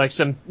with like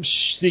some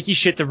sneaky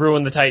shit to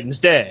ruin the Titans'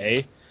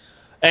 day.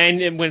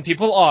 And when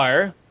people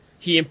are,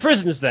 he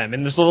imprisons them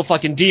in this little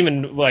fucking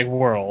demon like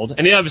world.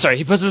 And I'm sorry,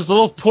 he puts this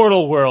little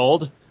portal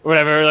world or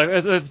whatever.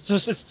 Like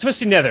it's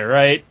Twisting Nether,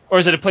 right? Or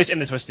is it a place in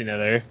the Twisting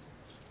Nether?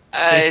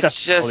 It's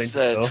just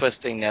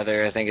Twisting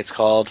Nether, I think it's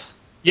called.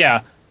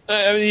 Yeah.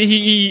 I mean,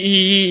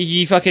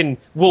 he fucking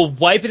will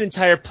wipe an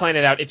entire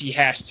planet out if he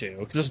has to,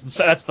 because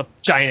that's the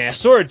giant ass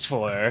swords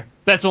for.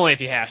 That's only if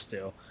he has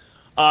to.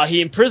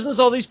 He imprisons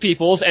all these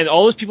peoples, and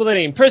all those people that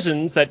he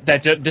imprisons that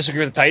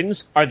disagree with the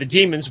Titans are the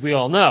demons we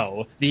all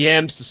know. The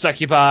Imps, the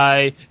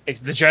Succubi,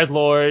 the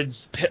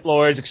Dreadlords, Pit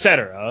Lords,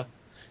 etc.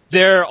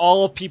 They're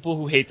all people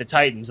who hate the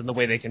Titans and the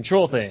way they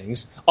control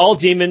things. All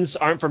demons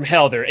aren't from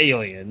hell, they're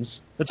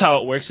aliens. That's how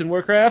it works in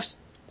Warcraft.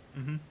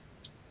 Mm-hmm.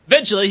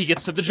 Eventually, he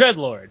gets to the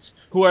Dreadlords,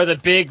 who are the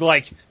big,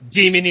 like,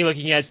 demon-y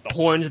looking guys, the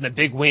horns and the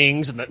big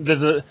wings,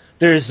 and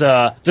there's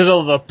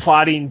the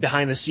plotting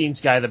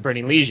behind-the-scenes guy, the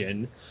Burning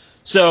Legion.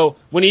 So,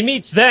 when he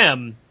meets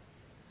them,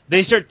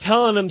 they start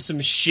telling him some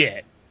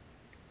shit.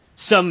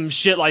 Some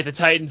shit like the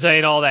Titans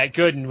ain't all that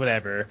good and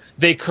whatever.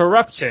 They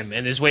corrupt him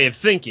and his way of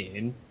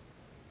thinking.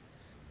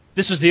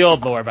 This was the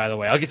old lore, by the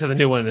way. I'll get to the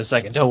new one in a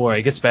second. Don't worry,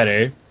 it gets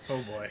better.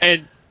 Oh,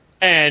 boy.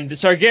 And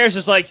Sargeras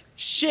is like,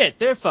 shit,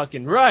 they're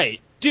fucking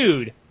right.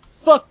 Dude,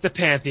 fuck the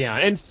Pantheon,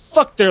 and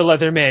fuck their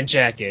Leatherman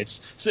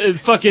jackets.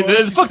 Fuck step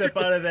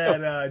out of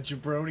that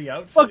jabroni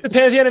outfit. Fuck the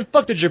Pantheon and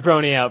fuck the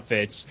jabroni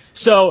outfits.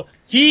 So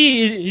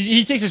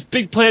he takes this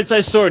big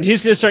planet-sized sword and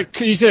he's gonna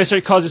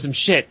start causing some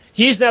shit.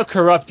 He's now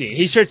corrupting.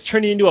 He starts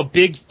turning into a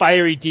big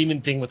fiery demon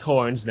thing with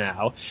horns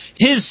now.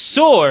 His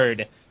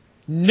sword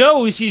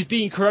knows he's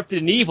being corrupted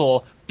and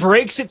evil,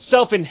 breaks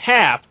itself in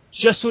half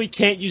just so he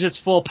can't use its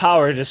full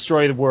power to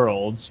destroy the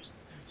worlds.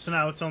 So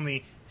now it's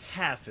only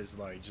half as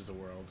large as a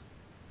world.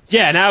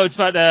 Yeah, now it's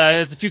about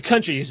it's a few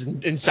countries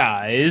in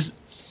size.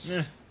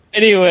 Eh.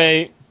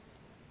 Anyway,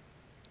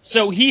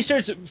 so he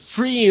starts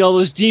freeing all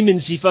those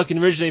demons he fucking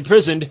originally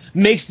imprisoned,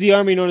 makes the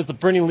army known as the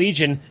Burning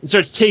Legion, and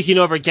starts taking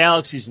over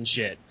galaxies and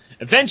shit.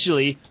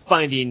 Eventually,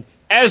 finding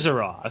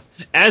Azeroth.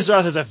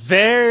 Azeroth is a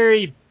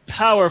very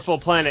powerful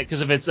planet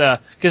because of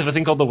a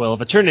thing called the Will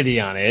of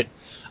Eternity on it.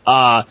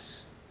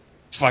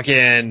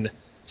 Fucking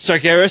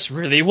Sargeras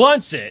really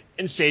wants it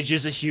and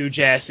stages a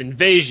huge ass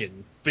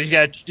invasion. But he's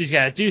got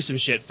to do some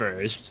shit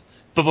first.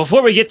 But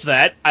before we get to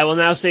that, I will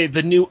now say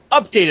the new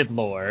updated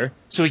lore,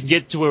 so we can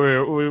get to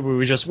where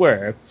we just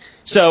were.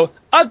 So,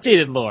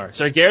 updated lore.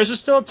 Sargeras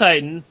was still a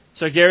Titan.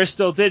 Sargeras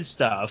still did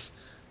stuff.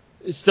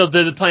 Still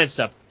did the plant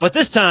stuff. But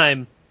this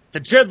time, the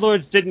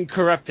Dreadlords didn't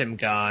corrupt him,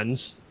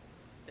 Gons.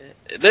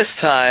 This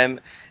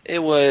time,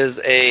 it was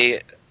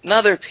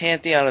another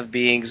pantheon of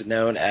beings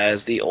known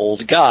as the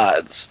Old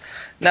Gods.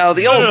 Now,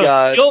 the Old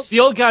Gods... The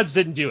Old Gods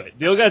didn't do it.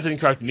 The Old Gods didn't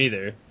corrupt him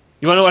either.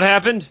 You want to know what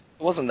happened?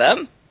 It wasn't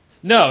them?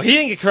 No, he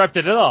didn't get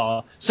corrupted at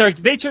all.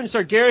 They turned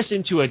Sargeras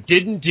into a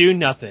didn't do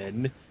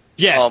nothing.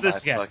 Yes,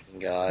 this guy. Oh my fucking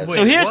god. Wait,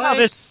 so here's what? how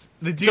this...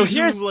 The dude so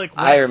here's... who, like,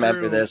 I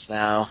remember this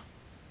now.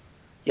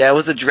 Yeah, it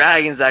was the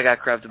dragons that got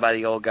corrupted by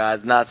the Old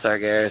Gods, not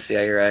Sargeras.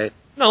 Yeah, you're right.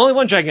 No, only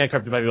one dragon got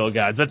corrupted by the Old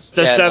Gods. That's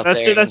just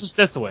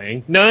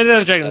Deathwing. No,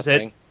 other dragons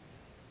did.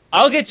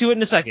 I'll get to it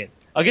in a second.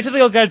 I'll get to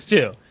the Old Gods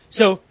too.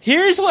 So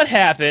here's what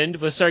happened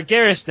with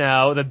Sargeras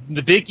now.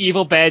 The big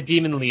evil bad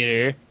demon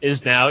leader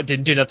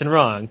didn't do nothing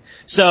wrong.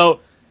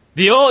 So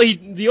the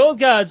Old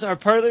Gods are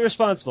partly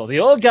responsible. The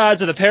Old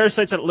Gods are the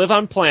parasites that live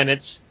on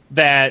planets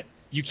that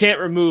you can't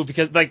remove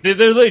because like they're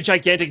literally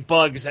gigantic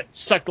bugs that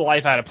suck the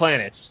life out of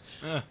planets.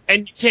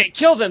 And you can't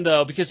kill them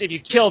though because if you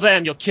kill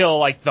them, you'll kill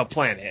like the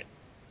planet.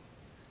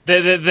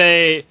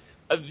 They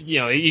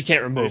you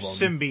can't remove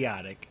them.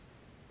 Symbiotic.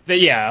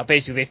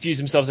 Basically, they fuse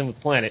themselves in with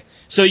the planet.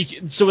 So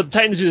what the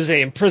Titans do is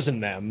they imprison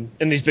them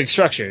in these big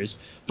structures.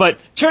 But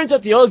turns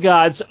out the Old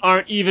Gods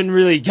aren't even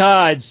really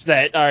gods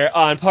that are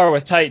on par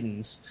with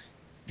Titans.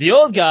 The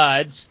Old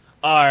Gods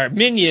are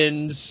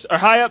minions, are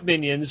high-up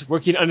minions,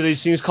 working under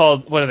these things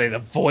called, what are they, the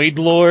Void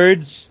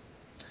Lords?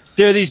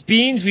 They're these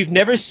beings we've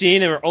never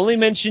seen and are only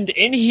mentioned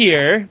in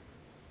here.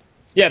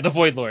 Yeah, the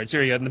Void Lords,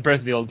 here we go, in the Birth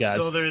of the Old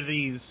Gods. So they're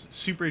these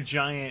super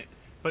giant...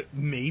 But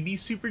maybe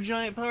super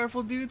giant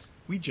powerful dudes?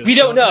 We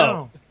don't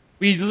know.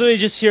 We literally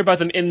just hear about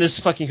them in this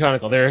fucking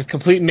chronicle. They're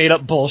complete made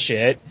up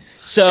bullshit.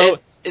 So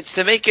it's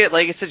to make it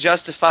it's to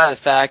justify the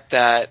fact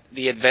that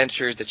the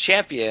adventurers, the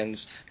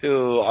champions,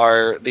 who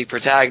are the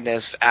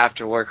protagonists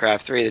after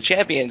Warcraft 3, the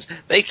champions,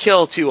 they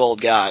kill two old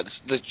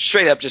gods. They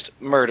straight up just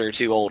murder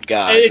two old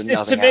gods.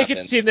 It's to make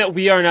it seem that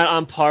we are not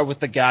on par with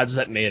the gods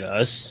that made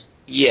us.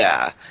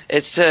 Yeah,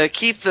 it's to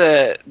keep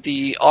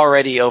the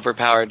already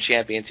overpowered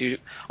champions who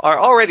are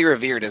already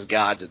revered as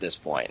gods at this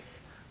point.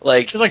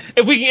 Like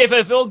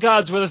if old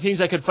gods were the things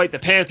that could fight the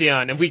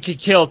Pantheon, and we could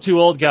kill two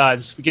old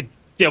gods, we could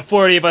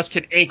 40 of us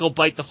could ankle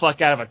bite the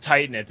fuck out of a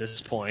Titan at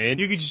this point.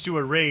 You could just do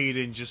a raid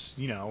and just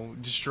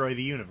destroy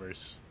the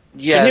universe.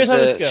 Yeah,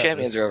 the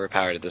champions are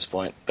overpowered at this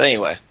point. But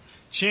anyway,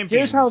 champions.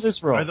 Here's how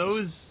this rolls. Are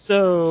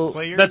those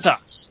players? That's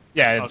us.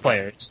 Yeah, okay.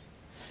 Players.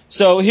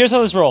 So here's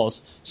how this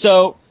rolls.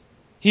 So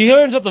he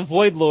learns about the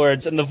Void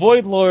Lords, and the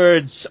Void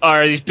Lords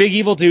are these big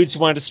evil dudes who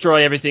want to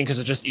destroy everything because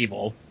they're just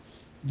evil.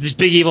 these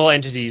big evil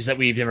entities that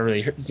we've never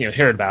really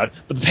heard about,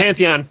 but the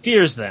Pantheon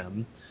fears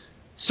them,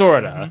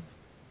 sorta. Mm-hmm.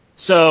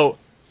 So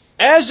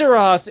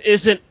Azeroth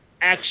isn't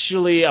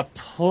actually a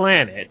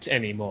planet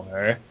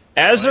anymore.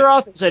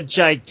 Azeroth is a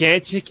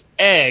gigantic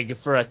egg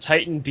for a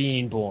Titan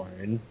being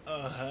born.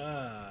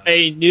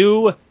 A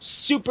new,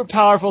 super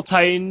powerful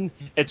Titan.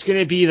 It's going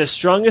to be the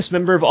strongest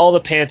member of all the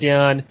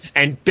Pantheon,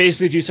 and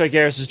basically do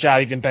Sargeras'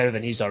 job even better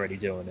than he's already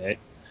doing it.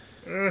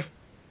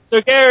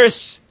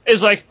 Sargeras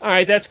is like,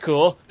 alright, that's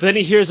cool. But then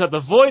he hears about the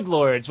Void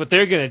Lords, what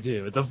they're going to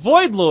do. The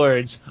Void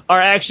Lords are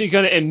actually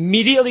going to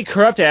immediately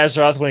corrupt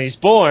Azeroth when he's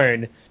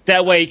born.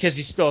 That way, because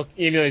he's still,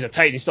 even though he's a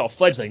Titan, he's still a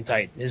fledgling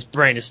Titan. His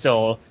brain is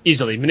still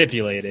easily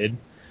manipulated.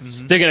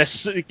 Mm-hmm. They're going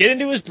to get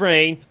into his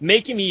brain,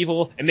 make him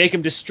evil, and make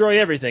him destroy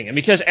everything. And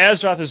because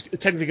Azeroth is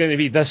technically going to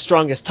be the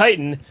strongest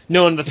Titan,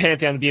 no one in the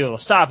Pantheon would be able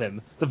to stop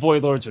him. The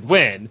Void Lords would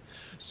win.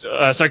 So,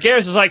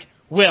 Sargeras is like,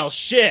 well,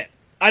 shit.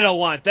 I don't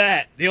want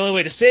that. The only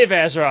way to save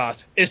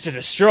Azeroth is to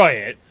destroy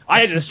it.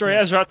 I had to destroy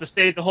Azeroth to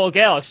save the whole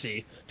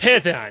galaxy.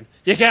 Pantheon,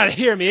 you gotta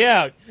hear me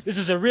out. This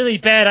is a really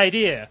bad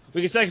idea.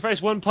 We can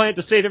sacrifice one planet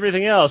to save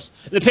everything else.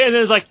 And the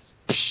Pantheon is like,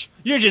 psh,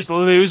 you're just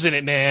losing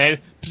it, man.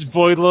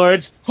 Void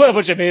Lords, what a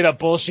bunch of made-up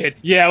bullshit.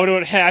 Yeah, I wonder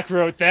what hack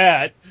wrote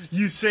that.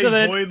 You say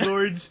Void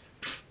Lords?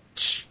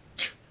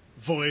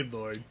 Void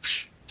Lord.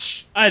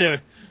 I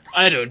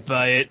don't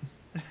buy it.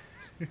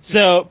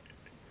 So...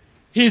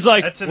 he's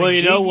like, that's an well,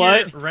 you know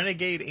what?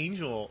 Renegade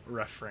Angel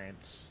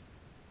reference.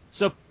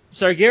 So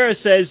Sargeras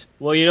says,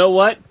 well, you know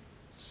what?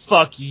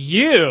 Fuck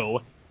you.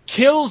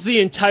 Kills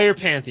the entire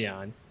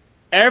Pantheon.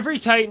 Every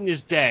Titan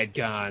is dead,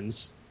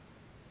 Gons.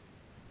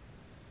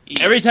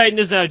 Every Titan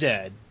is now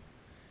dead.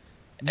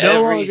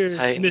 No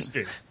longer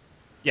mystery.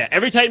 Yeah,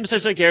 every Titan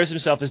besides Sargeras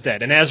himself is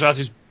dead, and Azeroth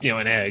is,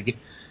 an egg.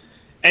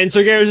 And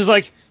Sargeras is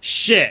like,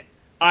 shit.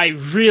 I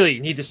really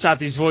need to stop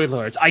these Void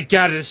Lords. I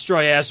gotta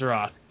destroy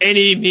Azeroth.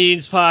 Any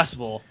means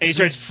possible. And he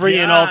starts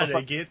freeing all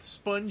the... get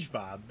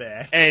SpongeBob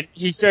back. And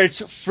he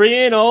starts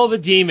freeing all the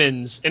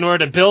demons in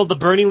order to build the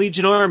Burning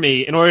Legion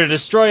army in order to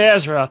destroy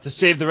Azeroth to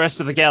save the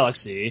rest of the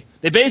galaxy.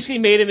 They basically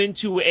made him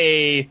into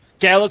a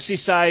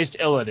galaxy-sized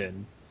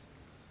Illidan.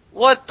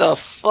 What the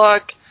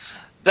fuck?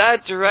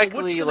 That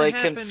directly,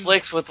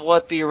 conflicts with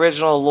what the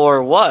original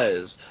lore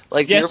was.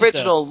 The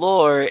original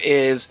lore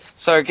is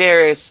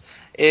Sargeras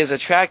is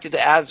attracted to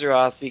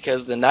Azeroth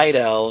because the Night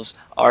Elves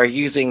are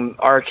using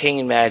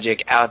arcane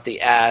magic out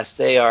the ass.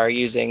 They are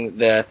using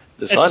the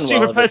Sun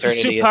Well of Eternity. It's a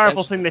super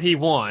powerful thing that he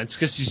wants,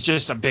 because he's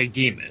just a big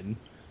demon.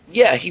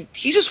 Yeah, he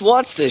just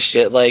wants this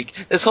shit.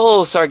 This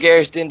whole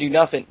Sargeras didn't do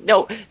nothing.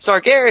 No,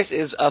 Sargeras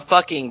is a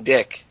fucking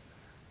dick.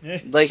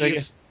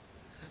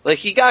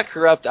 He got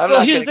corrupted. I'm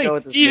not going to go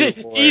with this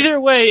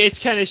either way, it's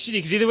kind of shitty,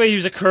 because either way he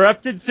was a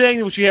corrupted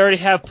thing, which we already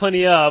have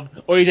plenty of,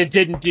 or he's a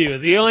didn't do.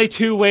 The only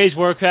two ways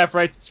Warcraft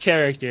writes its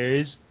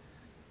characters.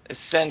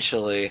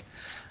 Essentially.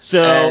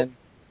 So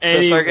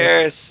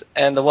Sargeras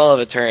and the Well of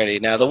Eternity.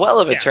 Now, the Well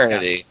of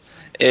Eternity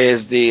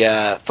is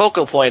the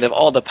focal point of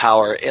all the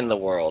power in the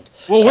world.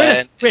 Well,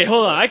 wait,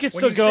 hold on. I can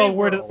still go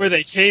where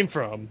they came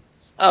from.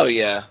 Oh,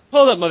 yeah.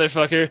 Hold up,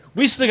 motherfucker.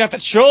 We still got the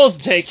trolls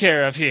to take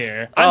care of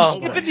here. I'm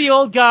skipping the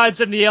old gods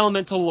and the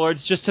elemental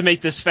lords just to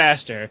make this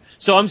faster.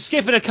 So I'm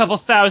skipping a couple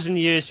thousand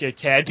years here,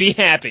 Tad. Be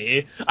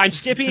happy. I'm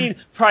skipping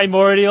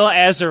primordial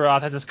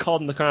Azeroth, as it's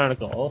called in the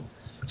Chronicle.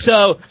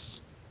 So,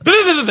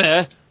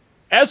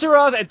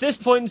 Azeroth, at this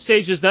point in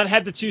stage, does not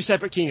have the two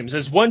separate kingdoms.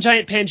 There's one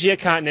giant Pangea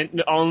continent,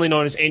 only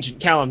known as Ancient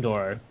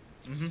Kalimdor.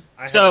 Mm-hmm.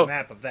 I have a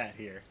map of that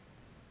here.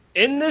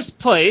 In this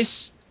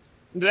place...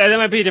 that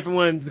might be a different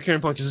one at the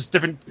current point, because it's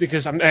different,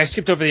 because I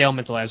skipped over the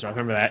elemental Azeroth,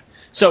 remember that.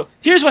 So,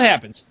 here's what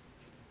happens.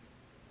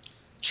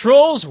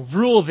 Trolls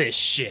rule this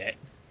shit.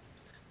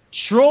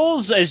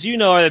 Trolls, as you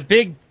know, are the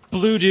big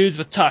blue dudes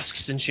with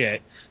tusks and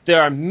shit.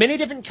 There are many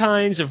different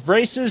kinds of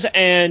races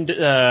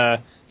and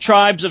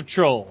tribes of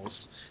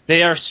trolls.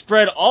 They are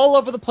spread all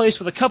over the place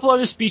with a couple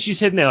other species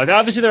hidden there.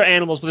 Obviously, there are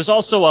animals, but there's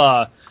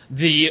also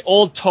the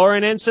old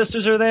Tauren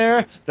ancestors are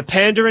there, the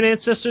Pandaren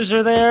ancestors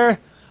are there.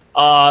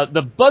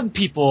 The bug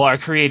people are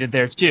created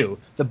there too.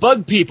 The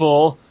bug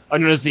people are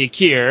known as the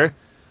Akir. There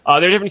are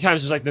different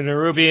kinds. There's the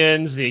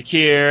Nerubians, the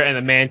Akir, and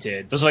the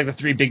Mantid. Those are the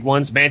three big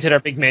ones. Mantid are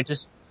big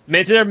mantis.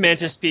 Mantid are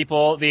mantis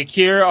people. The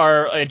Akir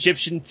are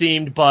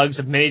Egyptian-themed bugs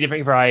of many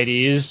different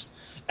varieties.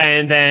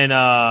 And then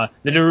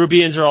the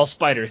Nerubians are all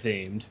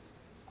spider-themed.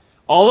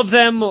 All of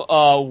them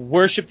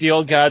worship the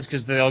old gods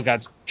because the old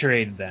gods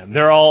created them.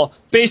 They're all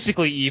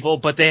basically evil,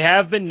 but they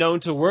have been known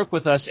to work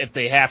with us if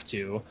they have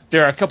to.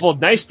 There are a couple of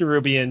nice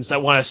Nerubians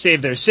that want to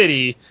save their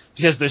city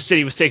because their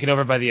city was taken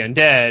over by the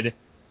undead.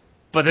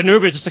 But the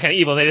Nerubians are still kind of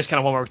evil. They just kind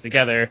of want to work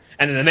together.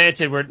 And then the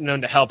Mantid were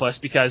known to help us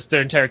because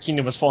their entire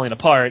kingdom was falling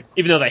apart.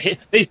 Even though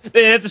they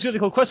have this really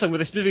cool quest line where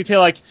they specifically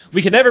tell,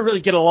 we can never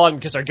really get along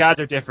because our gods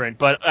are different,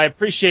 but I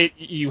appreciate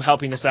you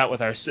helping us out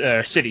with our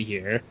city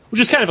here,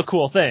 which is kind of a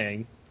cool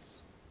thing.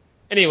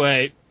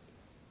 Anyway,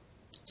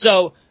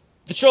 so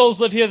the trolls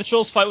live here. The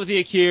trolls fight with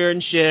the Akir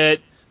and shit.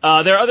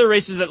 There are other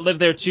races that live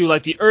there too,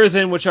 like the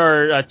Earthen, which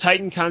are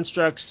Titan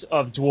constructs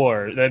of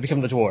dwarves that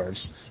become the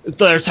dwarves.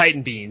 They're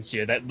Titan beings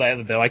here. They're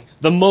like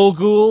the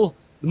Mogu.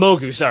 The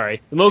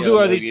Mogu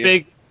are these Mogu.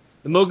 big.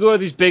 The Mogu are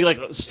these big,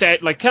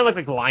 like kind of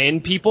like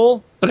lion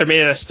people, but they're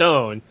made out of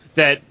stone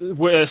that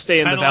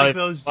stay in Kind the of valley. like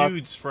those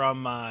dudes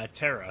from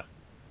Terra.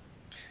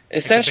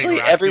 Essentially,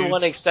 rock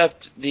everyone dudes.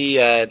 except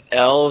the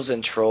elves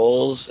and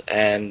trolls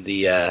and the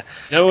You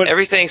know what?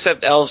 everything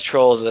except elves,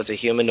 trolls that's a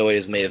humanoid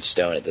is made of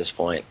stone at this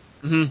point.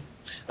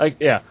 Like,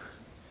 yeah.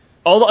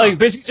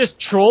 Basically just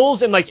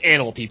trolls and, like,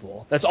 animal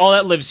people. That's all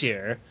that lives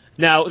here.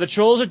 Now, the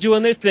trolls are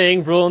doing their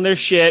thing, ruling their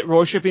shit,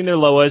 worshipping their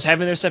Loas,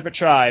 having their separate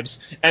tribes,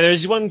 and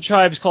there's one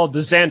tribe called the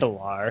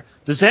Zandalar.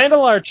 The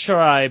Zandalar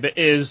tribe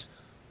is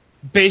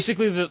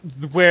basically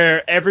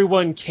where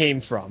everyone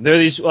came from. They're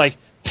these, like,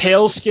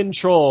 pale-skinned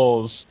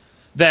trolls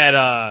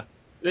that,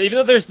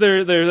 even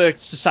though their like,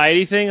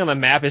 society thing on the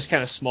map is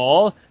kind of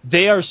small,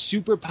 they are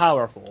super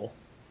powerful.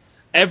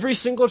 Every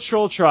single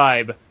troll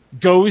tribe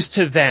goes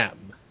to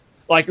them,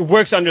 like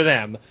works under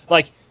them,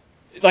 like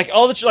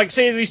all the like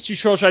say these two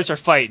troll tribes are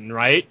fighting,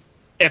 right?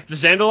 If the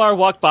Zandalar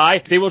walk by,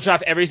 they will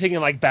drop everything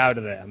and like bow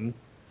to them.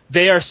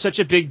 They are such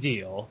a big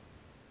deal.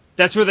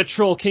 That's where the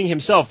Troll King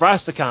himself,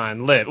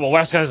 Rastakhan, lived. Well,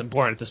 Rastakhan isn't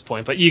born at this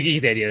point, but you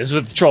get the idea. This is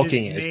what the Troll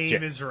King is. His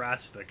name is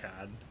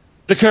Rastakhan.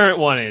 The current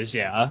one is,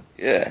 yeah.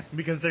 Yeah.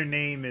 Because their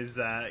name is,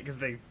 because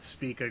they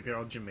speak like they're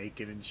all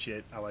Jamaican and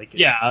shit. I like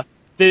it. Yeah.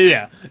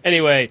 Yeah.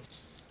 Anyway,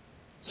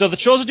 so the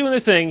trolls are doing their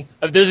thing.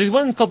 There's these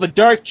ones called the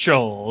Dark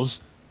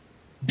Trolls.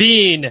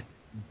 Being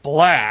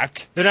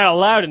black, they're not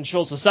allowed in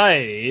troll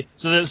society.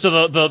 So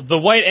the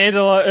white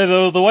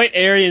the white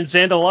Aryan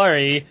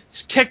Zandalari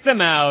kick them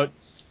out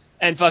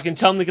and fucking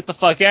tell them to get the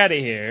fuck out of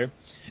here.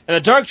 And the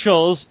Dark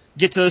Trolls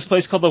get to this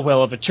place called the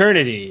Well of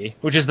Eternity,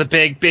 which is the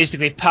big,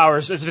 basically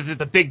it's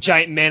the big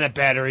giant mana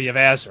battery of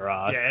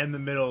Azeroth. Yeah, in the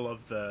middle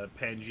of the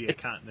Pangea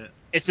continent.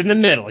 It's in the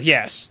middle,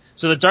 yes.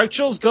 So the Dark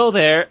Trolls go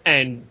there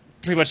and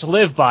pretty much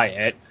live by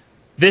it.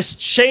 This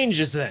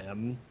changes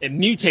them, it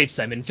mutates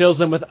them, and fills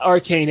them with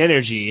arcane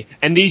energy,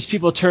 and these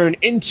people turn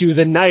into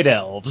the Night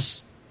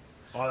Elves.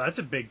 Oh, that's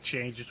a big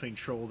change between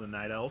Troll and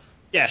Night Elf.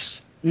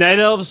 Yes, Night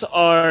Elves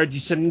are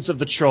descendants of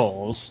the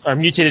Trolls, are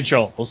mutated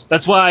Trolls.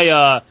 That's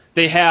why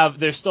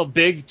they're still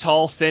big,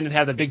 tall, thin, and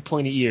have the big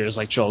pointy ears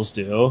like Trolls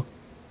do.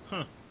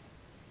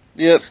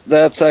 Yep,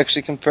 that's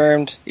actually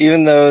confirmed.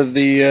 Even though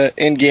the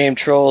in-game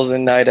trolls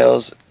and night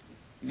elves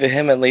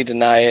vehemently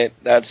deny it,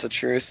 that's the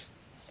truth.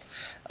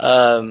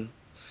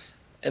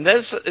 And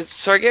it's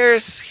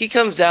Sargeras, he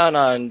comes down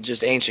on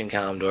just ancient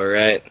Commodore,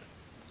 right?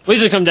 Well, he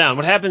doesn't come down.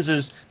 What happens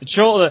is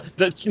the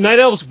Night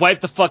Elves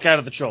wipe the fuck out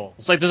of the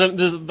Trolls. Like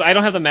I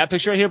don't have the map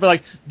picture right here, but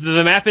like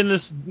the map in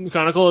this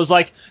chronicle is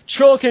like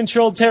troll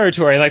controlled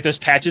territory. Like there's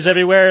patches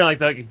everywhere, like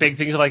the big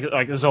things like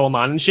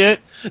Zolomon and shit.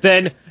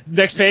 Then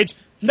next page,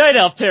 Night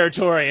Elf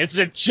territory. It's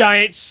a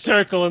giant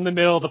circle in the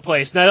middle of the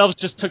place. Night Elves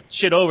just took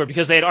shit over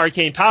because they had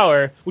arcane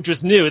power, which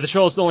was new. The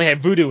Trolls only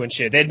had voodoo and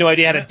shit. They had no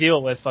idea how to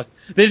deal with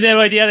They had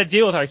no idea how to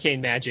deal with arcane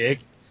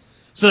magic.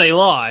 So they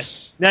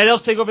lost. Night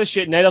Elves take over the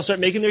shit. Night Elves start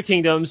making their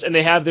kingdoms, and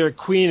they have their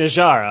Queen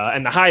Azara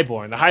and the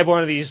Highborn. The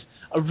Highborn are these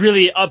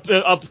really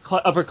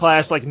upper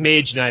class like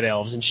mage Night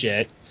Elves and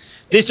shit.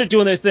 They start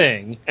doing their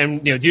thing,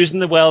 and using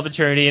the Well of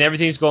Eternity, and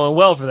everything's going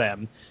well for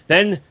them.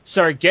 Then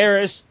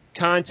Sargeras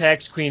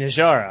contacts Queen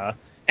Azara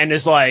and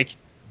is like,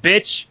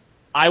 "Bitch,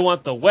 I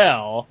want the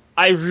well.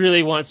 I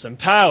really want some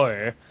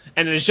power."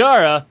 And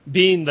Azara,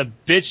 being the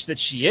bitch that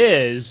she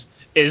is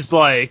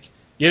like,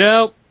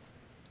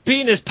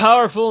 being as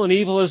powerful and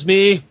evil as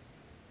me,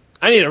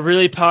 I need a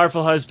really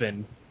powerful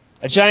husband.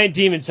 A giant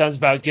demon sounds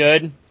about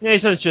good. Yeah, he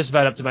sounds just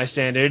about up to my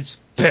standards.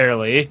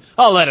 Barely.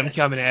 I'll let him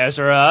come in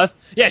Azeroth.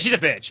 Yeah, she's a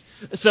bitch.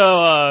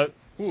 So,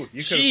 Ooh,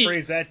 you could have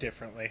phrased that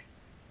differently.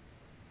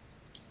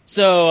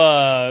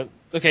 So,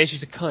 okay,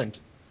 she's a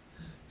cunt.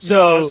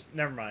 So... No,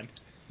 never mind.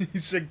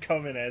 You said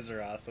come in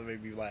Azeroth, that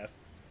made me laugh.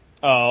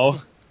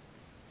 Oh.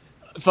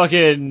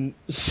 Fucking...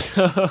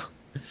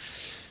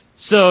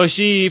 So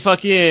she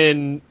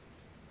fucking...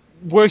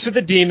 works with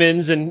the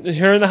demons, and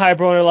her and the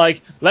Highborn are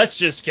like, let's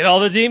just get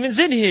all the demons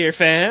in here,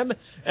 fam.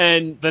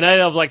 And the Night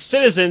Elf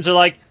citizens are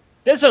like,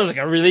 that sounds like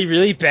a really,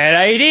 really bad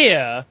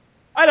idea.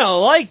 I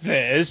don't like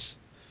this.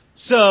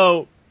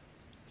 So,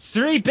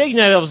 3 big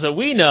Night Elves that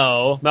we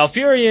know,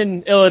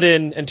 Malfurion,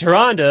 Illidan, and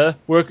Tyrande,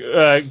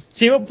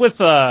 team up with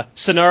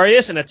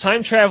Cenarius and a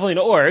time-traveling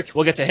orc.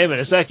 We'll get to him in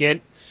a second.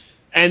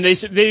 And they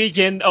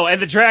begin... Oh,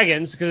 and the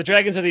dragons, because the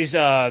dragons are these...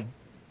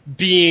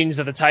 beings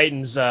of the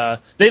Titans. The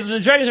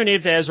dragons are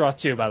native to Azeroth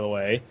too, by the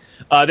way.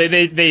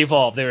 They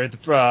evolved. They were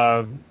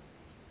the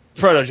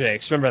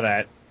proto-drakes. Remember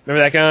that?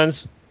 Remember that,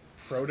 Gons?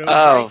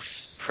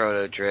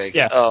 Proto-drakes.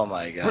 Yeah. Oh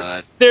my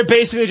god. They're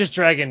basically just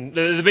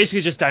They're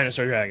basically just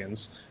dinosaur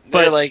dragons.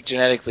 They're like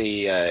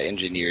genetically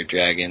engineered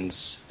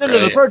dragons. No,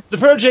 right? the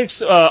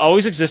proto-drakes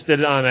always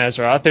existed on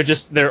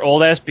Azeroth. They're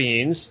old ass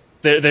beings.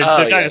 They're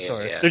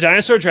dinosaurs. Yeah. They're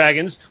dinosaur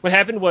dragons. What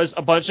happened was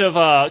a bunch of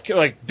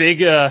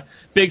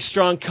big,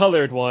 strong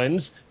colored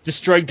ones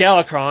destroyed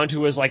Galakron,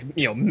 who was like,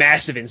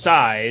 massive in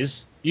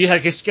size. You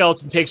had a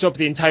skeleton takes over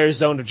the entire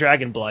zone of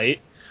Dragonblight.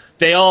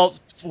 They all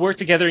worked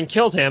together and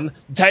killed him.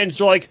 The Titans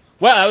were like,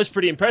 wow, that was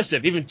pretty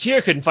impressive. Even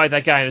Tyr couldn't fight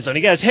that guy on his own.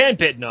 He got his hand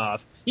bitten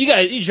off.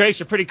 You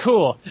Drakes are pretty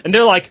cool. And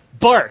they're like,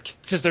 bark,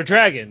 because they're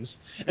dragons.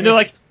 And they're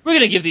like, we're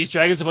going to give these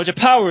dragons a bunch of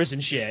powers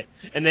and shit.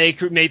 And they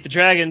made the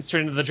dragons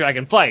turn into the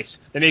Dragonflights.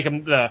 They make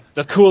them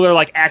the cooler,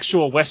 like,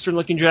 actual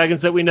Western-looking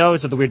dragons that we know,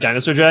 instead of the weird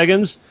dinosaur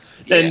dragons.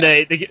 Yeah.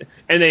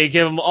 And they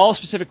give them all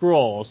specific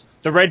roles.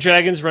 The red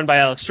dragon's run by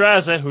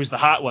Alexstrasza, who's the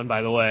hot one,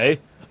 by the way.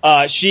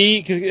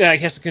 She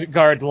has to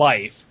guard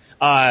life.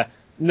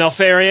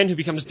 Neltharion, who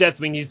becomes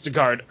Deathwing, needs to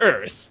guard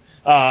Earth.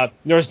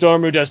 Norse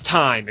Dormu does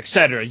time,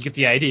 etc. You get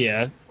the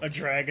idea. A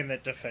dragon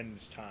that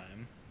defends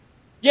time.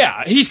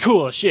 Yeah, he's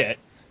cool as shit.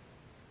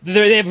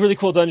 They have really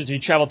cool dungeons where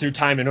you travel through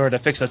time in order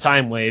to fix the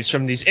time waves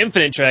from these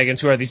infinite dragons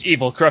who are these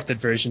evil, corrupted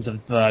versions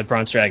of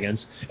bronze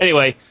dragons.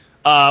 Anyway,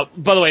 by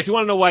the way, if you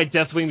want to know why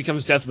Deathwing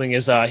becomes Deathwing,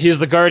 is he's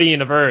the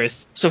guardian of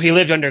Earth, so he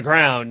lived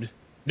underground. You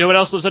know what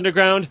else lives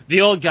underground?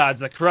 The old gods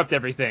that corrupt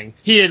everything.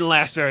 He didn't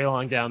last very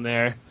long down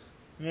there.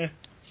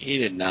 He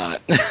did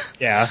not.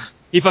 Yeah,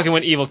 he fucking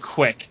went evil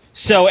quick.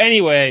 So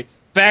anyway,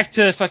 back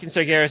to fucking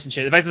Sargeras and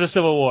shit. Back to the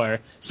Civil War.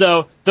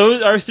 So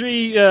those are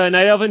three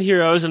Night Elven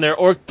heroes and their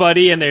orc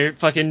buddy and their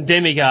fucking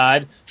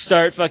demigod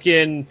start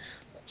a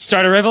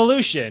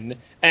revolution.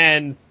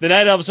 And the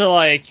Night Elves are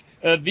like,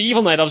 the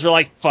evil Night Elves are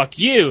like, fuck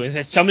you, and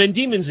they're summoning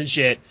demons and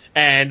shit.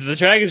 And the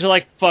dragons are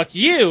like, fuck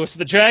you. So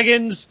the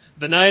dragons,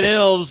 the Night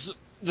Elves,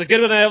 the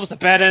good Night Elves, the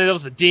bad Night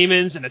Elves, the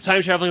demons, and the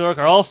time traveling orc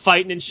are all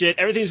fighting and shit.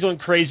 Everything's going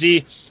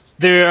crazy.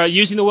 They're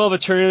using the Well of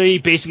Eternity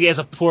basically as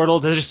a portal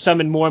to just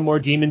summon more and more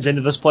demons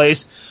into this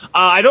place.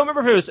 I don't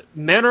remember if it was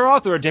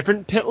Manaroth or a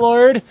different Pit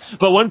Lord,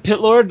 but one Pit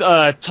Lord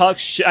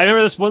talks shit. I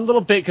remember this one little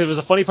bit because it was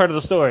a funny part of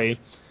the story.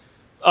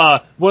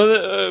 The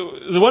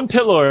one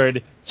Pit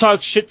Lord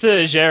talks shit to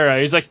Azera.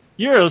 He's like,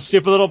 "You're a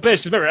stupid little bitch."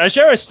 Because remember,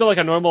 Azera is still like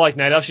a normal like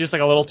Night Elf. She's just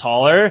like a little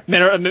taller.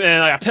 And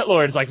like, a Pit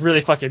Lord is like really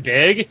fucking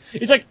big.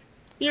 He's like,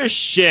 "You're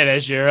shit,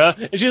 Azera,"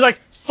 and she's like,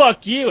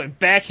 "Fuck you," and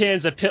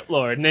backhands a Pit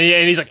Lord, and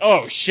he's like,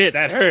 "Oh shit,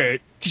 that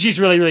hurt," because she's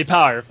really, really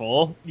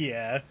powerful.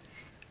 Yeah.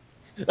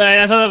 And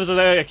I thought that was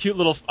a cute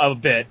little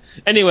bit.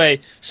 Anyway,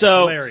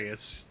 so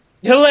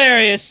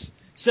hilarious.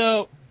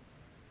 So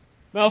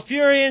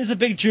Malfurion's a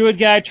big druid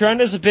guy,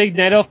 Tyranda's a big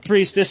Night Elf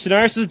priestess,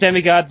 Cenarius is a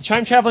demigod, the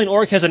time-traveling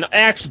orc has an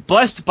axe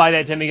blessed by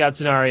that demigod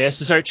Cenarius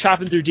to start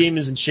chopping through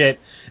demons and shit,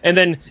 and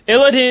then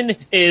Illidan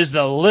is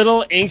the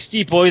little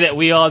angsty boy that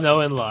we all know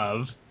and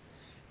love.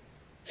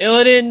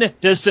 Illidan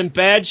does some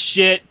bad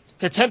shit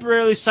to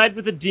temporarily side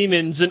with the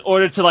demons in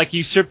order to, like,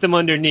 usurp them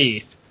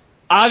underneath.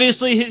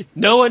 Obviously,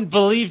 no one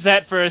believed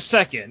that for a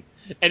second,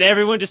 and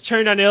everyone just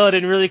turned on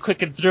Illidan really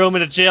quick and threw him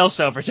in a jail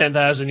cell for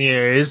 10,000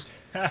 years.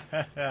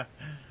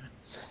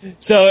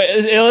 So,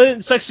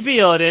 Illidan sucks to be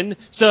Illidan.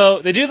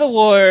 So, they do the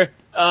war.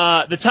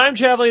 The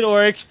time-traveling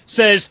orc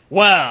says,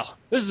 "Wow,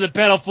 this is a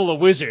battle full of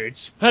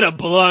wizards. I don't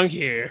belong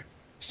here.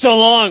 So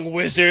long,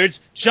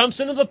 wizards," jumps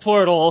into the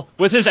portal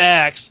with his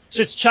axe,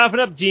 starts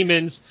chopping up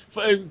demons,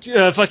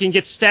 fucking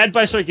gets stabbed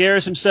by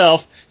Sargeras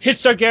himself,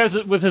 hits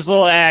Sargeras with his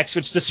little axe,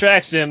 which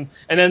distracts him,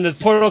 and then the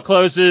portal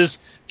closes,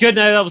 good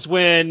Night Elves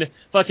win,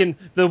 fucking,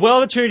 the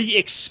Well of Eternity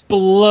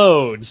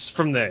explodes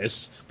from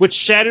this, which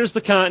shatters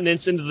the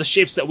continents into the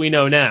shapes that we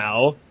know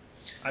now.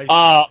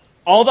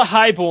 All the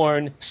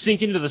Highborn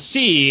sink into the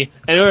sea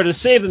in order to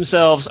save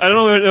themselves. I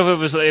don't know if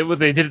it was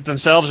they did it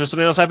themselves or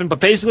something else happened, but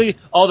basically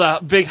all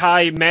the big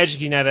high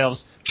magic-y Night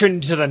Elves turn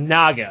into the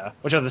Naga,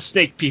 which are the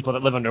snake people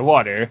that live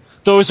underwater.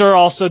 Those are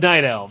also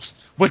Night Elves,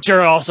 which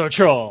are also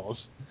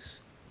trolls.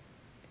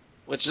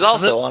 Which is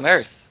also on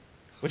Earth.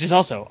 Which is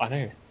also on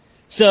Earth.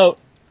 So,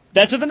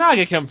 that's where the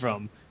Naga come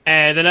from.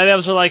 And the Night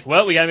Elves are like,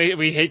 well,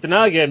 we hate the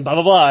Naga and blah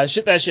blah blah.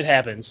 That shit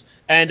happens.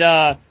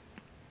 And,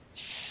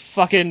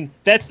 fucking,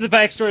 that's the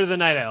backstory of the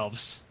Night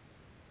Elves.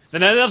 The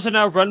Night Elves are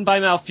now run by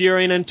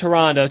Malfurion and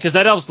Tyrande, because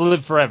Night Elves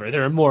live forever.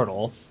 They're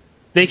immortal.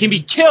 They can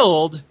be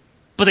killed,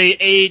 but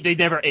they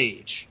never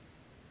age.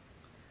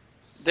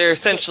 They're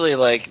essentially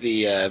like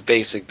the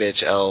basic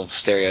bitch elf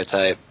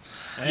stereotype.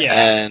 Yeah.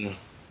 And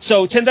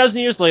so 10,000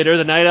 years later,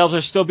 the Night Elves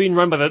are still being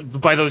run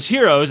by those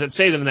heroes that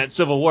saved them in that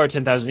Civil War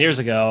 10,000 years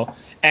ago,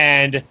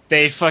 and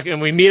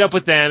we meet up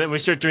with them and we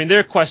start doing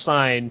their quest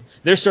line,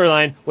 their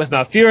storyline with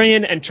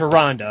Malfurion and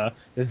Tyrande.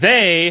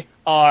 They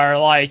are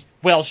like,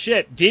 well,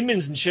 shit,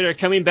 demons and shit are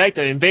coming back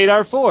to invade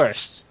our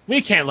forests.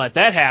 We can't let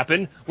that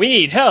happen. We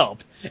need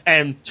help.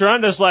 And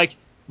Tyranda's like,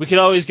 we could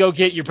always go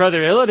get your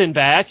brother Illidan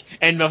back.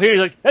 And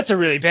Malfurion's like, that's a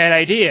really bad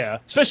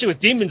idea, especially with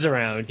demons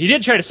around. He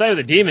did try to side with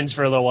the demons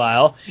for a little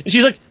while. And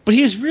she's like, but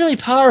he's really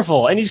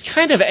powerful, and he's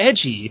kind of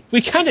edgy.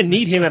 We kind of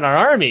need him in our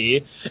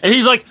army. And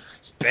he's like,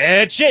 it's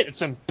bad shit. It's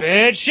some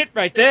bad shit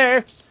right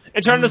there.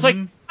 And Tyranda's like,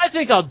 I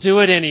think I'll do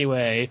it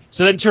anyway.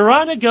 So then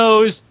Tyrande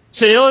goes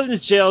to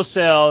Illidan's jail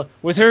cell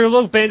with her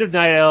little band of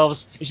Night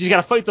Elves, and she's got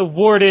to fight the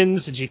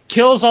Wardens, and she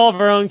kills all of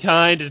her own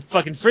kind to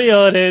fucking free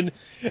Illidan.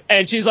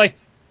 And she's like,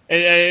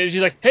 hey,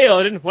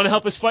 Illidan, want to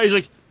help us fight? He's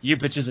like, you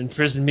bitches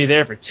imprisoned me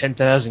there for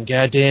 10,000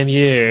 goddamn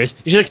years.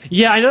 She's like,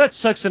 yeah, I know that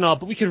sucks and all,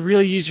 but we could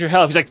really use your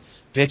help. He's like,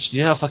 bitch, do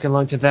you know how fucking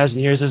long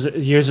 10,000 years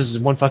is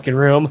in one fucking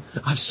room?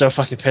 I'm so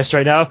fucking pissed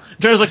right now.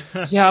 Jordan's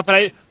like, yeah,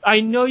 but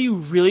I know you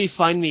really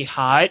find me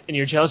hot and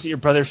you're jealous that your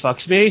brother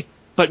fucks me,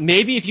 but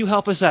maybe if you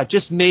help us out,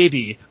 just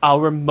maybe,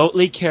 I'll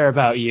remotely care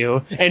about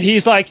you. And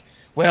he's like,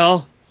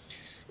 well,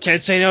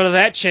 can't say no to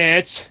that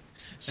chance.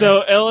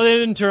 So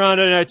Illidan and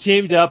Tyrande are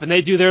teamed up and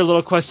they do their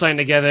little quest line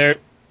together.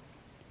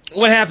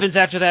 What happens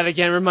after that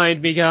again?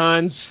 Remind me,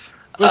 Gons.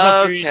 What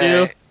does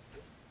Malfurion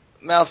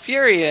do?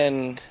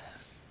 Malfurion,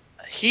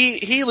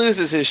 he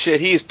loses his shit.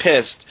 He's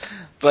pissed,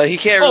 but he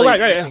can't really. Oh,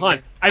 right. Hold on.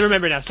 I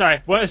remember now.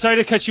 Sorry. Sorry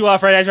to cut you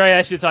off right after I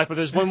asked you to talk, but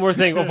there's one more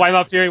thing of why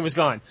Malfurion was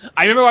gone.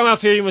 I remember why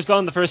Malfurion was gone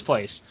in the first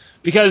place.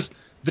 Because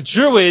the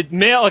Druid,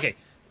 okay,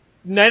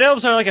 Night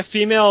Elves are like a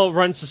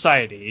female-run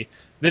society.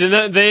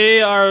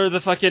 They are the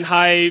fucking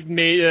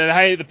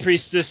the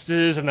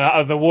priestesses and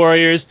the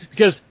warriors,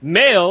 because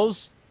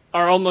males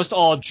are almost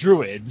all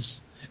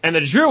druids, and the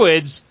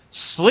druids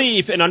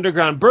sleep in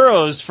underground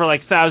burrows for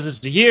like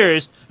thousands of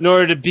years in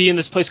order to be in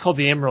this place called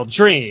the Emerald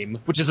Dream,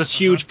 which is this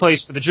huge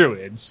place for the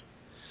druids.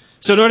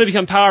 So in order to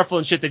become powerful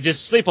and shit, they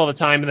just sleep all the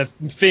time, and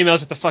the females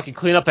have to fucking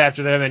clean up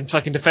after them and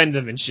fucking defend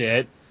them and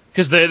shit.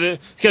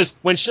 Because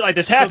when shit like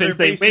this happens,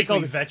 they wake all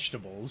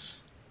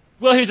vegetables.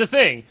 Well, here's the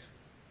thing.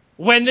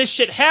 When this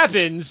shit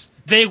happens,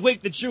 they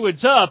wake the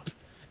druids up,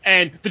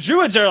 and the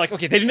druids are like,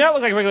 okay, they do not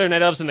look like regular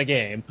night elves in the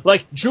game.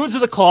 Like, druids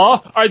of the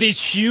claw are these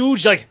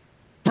huge, like,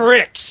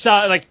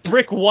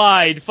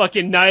 brick-wide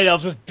fucking night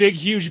elves with big,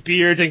 huge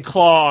beards and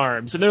claw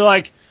arms. And they're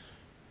like,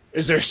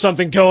 is there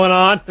something going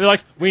on? They're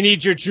like, we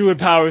need your druid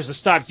powers to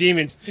stop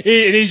demons. And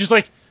he's just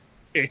like,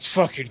 it's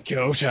fucking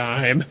go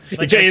time.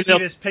 Like, I see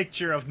this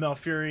picture of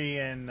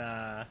Malfurion,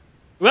 Well,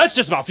 that's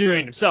just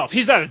Malfurion himself.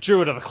 He's not a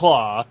druid of the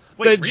claw.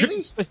 Wait,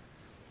 really?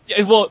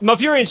 Well,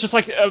 Malfurion's just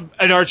like an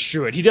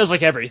archdruid. He does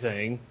like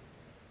everything.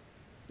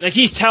 Like,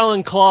 he's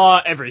Talon,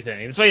 Claw,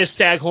 everything. That's why he has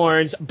stag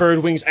horns, bird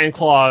wings, and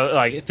claw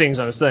like things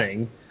on his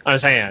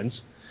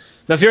hands.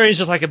 Malfurion's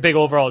just like a big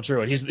overall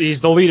druid.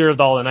 He's the leader of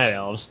all the night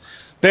elves.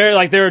 There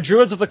are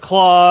druids of the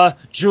claw,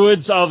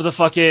 druids of the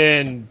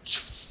fucking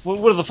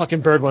what are the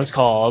fucking bird ones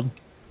called?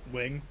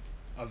 Wing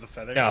of the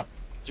feather. Yeah.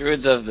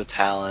 Druids of the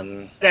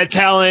Talon.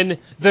 Talon.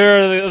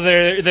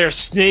 There are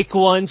snake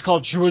ones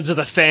called Druids of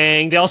the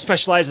Fang. They all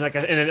specialize in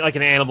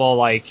an animal.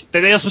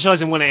 They all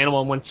specialize in one animal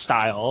and one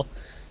style.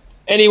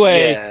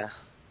 Anyway, yeah.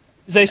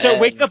 They start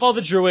waking up all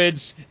the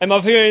druids, and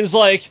Malfurion's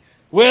like,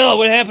 "Well,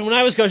 what happened when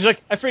I was gone?" She's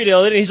like, "I freed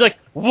Illidan," and he's like,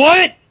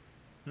 "What?"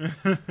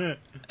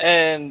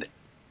 And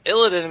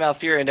Illidan and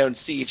Malfurion don't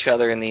see each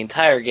other in the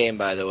entire game,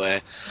 by the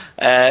way.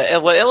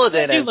 And what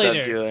Illidan ends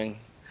up doing,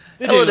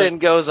 Illidan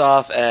goes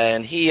off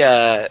and he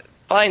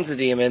finds the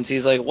demons.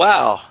 He's like,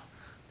 wow,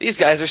 these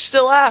guys are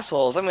still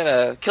assholes. I'm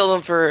gonna kill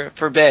them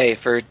for Bay,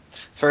 for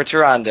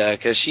Tyrande,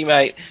 because she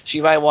might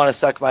want to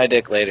suck my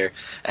dick later.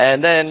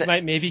 And then she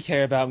might maybe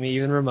care about me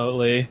even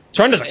remotely.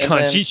 Tyrande's a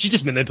cunt. She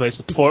just manipulates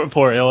the poor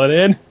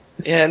Illidan.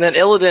 Yeah, and then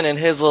Illidan and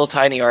his little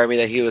tiny army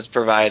that he was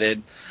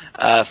provided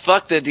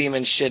fuck the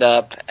demon shit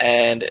up,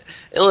 and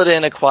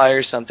Illidan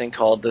acquires something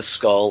called the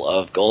Skull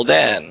of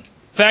Gul'dan.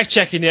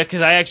 Fact-checking it,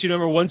 because I actually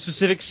remember one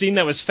specific scene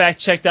that was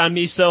fact-checked on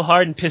me so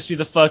hard and pissed me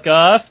the fuck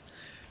off.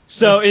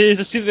 So it is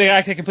a scene that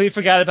I completely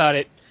forgot about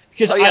it.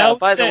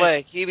 By the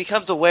way, he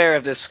becomes aware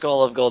of this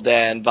Skull of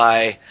Gul'dan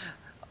by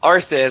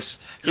Arthas,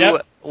 who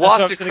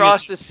walked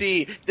across the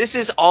sea. This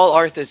is all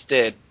Arthas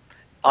did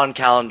on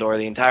Kalimdor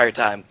the entire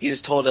time. He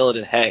just told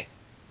Illidan, hey,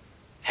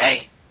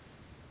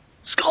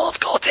 Skull of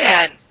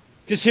Gul'dan.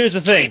 Because here's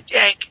the thing.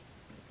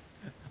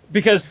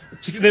 Because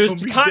there was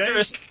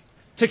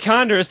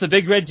Ticonderas, the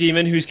big red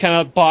demon who's kind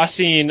of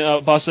bossing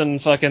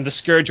fucking the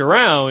Scourge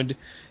around,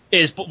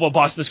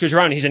 bossing the Scourge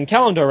around. He's in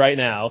Kalimdor right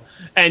now.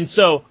 And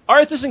so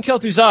Arthas and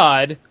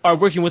Kel'Thuzad are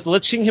working with the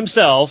Lich King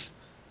himself.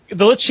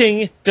 The Lich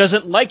King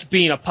doesn't like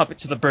being a puppet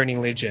to the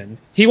Burning Legion.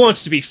 He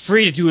wants to be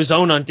free to do his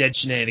own undead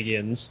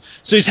shenanigans.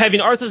 So he's having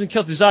Arthas and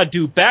Kel'Thuzad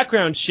do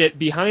background shit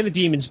behind the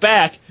demon's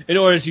back in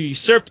order to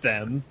usurp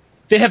them.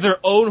 They have their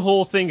own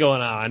whole thing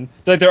going on.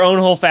 Like their own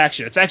whole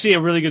faction. It's actually a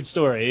really good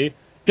story.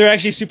 They're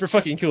actually super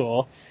fucking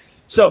cool.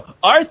 So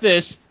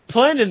Arthas,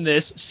 planning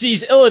this,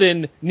 sees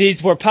Illidan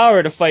needs more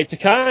power to fight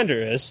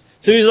Ticonderas.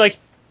 So he's like,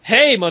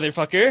 hey,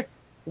 motherfucker,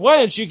 why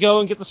don't you go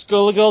and get the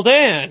Skull of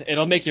Gul'dan?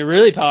 It'll make you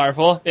really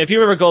powerful. And if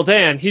you remember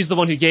Gul'dan, he's the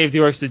one who gave the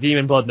orcs the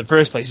demon blood in the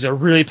first place. He's a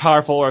really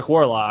powerful orc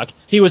warlock.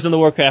 He was in the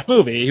Warcraft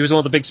movie. He was one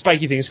of the big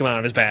spiky things coming out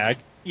of his back.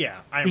 Yeah,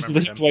 I remember him. He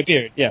was the huge white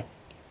beard, yeah.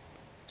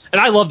 And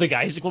I love the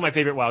guy. He's like one of my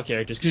favorite WoW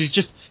characters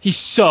because he's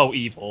so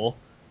evil.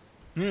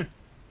 Hmm.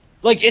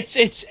 Like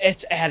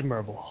it's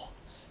admirable.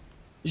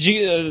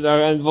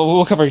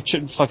 We'll cover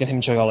fucking him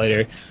Cho'Gall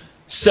later.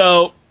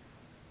 So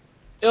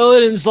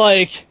Illidan's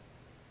like,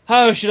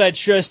 how should I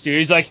trust you?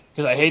 He's like,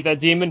 because I hate that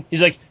demon.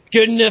 He's like,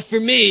 good enough for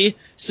me.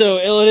 So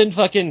Illidan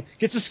fucking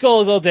gets the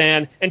Skull of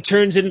Gul'dan and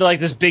turns into like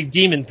this big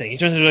demon thing. He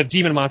turns into a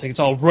demon monster. It's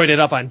all roided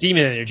up on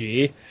demon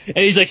energy. And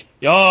he's like,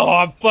 yo,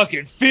 I'm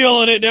fucking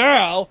feeling it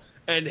now.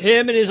 and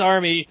him and his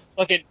army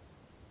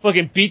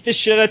fucking beat the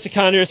shit out of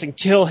Secondurus and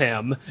kill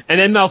him, and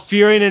then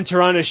Malfurion and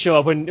Tyrannus show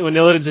up when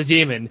Illidan's a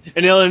demon,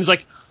 and Illidan's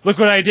like, look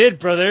what I did,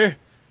 brother.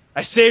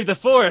 I saved the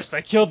forest.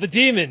 I killed the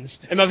demons.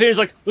 And Malfurion's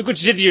like, look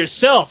what you did to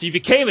yourself. You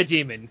became a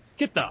demon.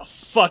 Get the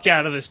fuck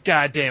out of this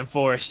goddamn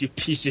forest, you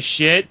piece of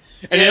shit.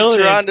 And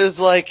Tyrannus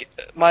like,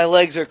 my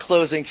legs are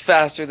closing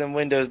faster than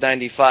Windows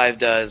 95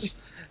 does.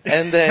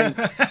 And then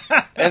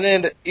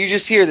you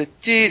just hear the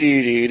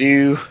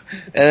doo-doo-doo-doo.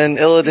 And then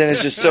Illidan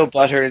is just so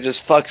butthurt and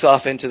just fucks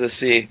off into the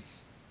sea.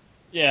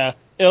 Yeah,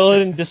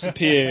 Illidan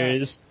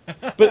disappears.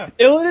 But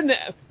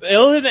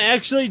Illidan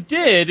actually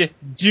did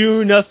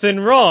do nothing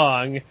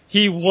wrong.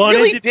 He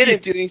really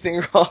didn't do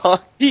anything wrong.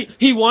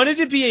 He wanted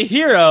to be a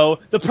hero.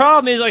 The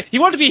problem is, like, he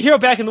wanted to be a hero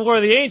back in the War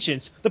of the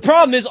Ancients. The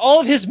problem is all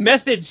of his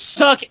methods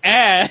suck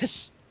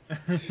ass.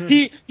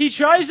 He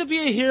tries to be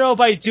a hero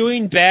by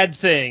doing bad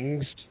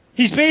things.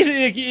 He's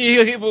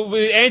basically,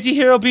 would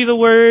anti-hero be the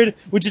word?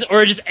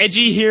 Or just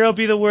edgy hero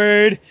be the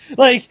word?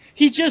 Like,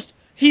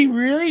 he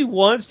really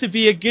wants to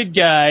be a good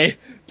guy,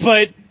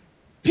 but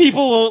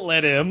people won't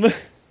let him.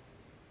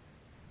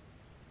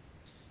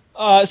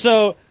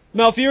 So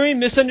Malfurion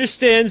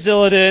misunderstands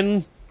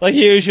Illidan, like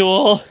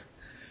usual,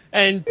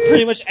 and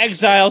pretty much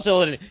exiles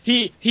Illidan.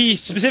 He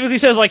specifically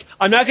says, like,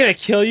 I'm not going to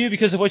kill you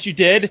because of what you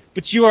did,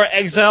 but you are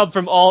exiled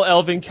from all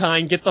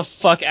elvenkind. Get the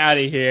fuck out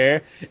of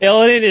here.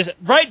 Illidan is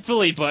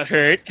rightfully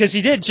butthurt, because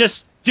he did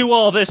just do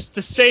all this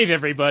to save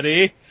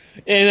everybody,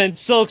 and then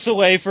sulks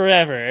away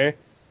forever.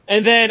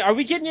 And then, are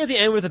we getting near the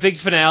end with the big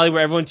finale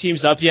where everyone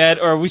teams up yet,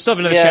 or are we still have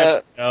another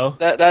chapter to go?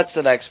 That's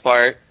the next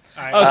part.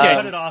 All right, Okay.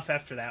 Cut it off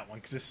after that one,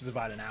 because this is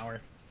about an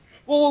hour.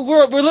 Well,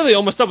 we're literally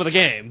almost done with the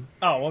game.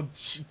 Oh, well,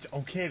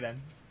 okay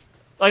then.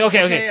 Like,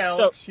 okay.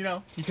 Alex,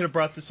 So, you could have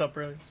brought this up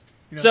earlier.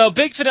 So,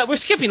 big finale. We're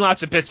skipping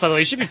lots of bits, by the way.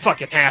 You should be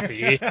fucking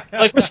happy.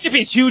 Like, we're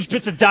skipping huge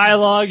bits of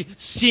dialogue,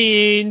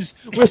 scenes.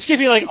 We're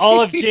skipping, like,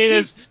 all of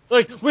Jaina's...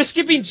 Like, we're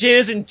skipping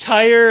Jaina's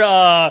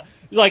entire,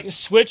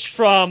 switch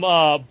from,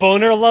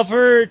 boner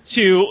lover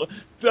to,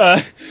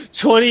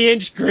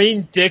 20-inch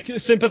green dick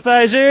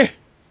sympathizer.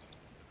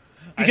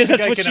 Because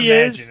that's what she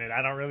is. It.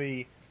 I don't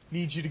really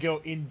need you to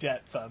go in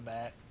depth on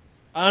that.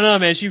 I don't know,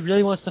 man. She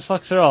really wants to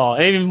fuck Thrall,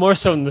 and even more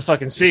so in the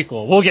fucking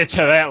sequel. We'll get to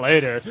that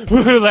later.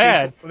 Woohoo,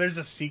 lad! Well, there's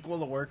a sequel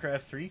to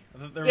Warcraft 3?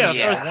 There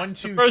was 1,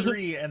 2, Frozen...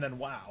 3, and then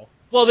WoW.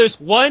 Well, there's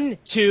 1,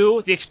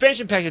 2, the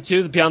expansion pack to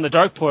 2, the Beyond the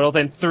Dark Portal,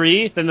 then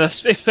 3, then the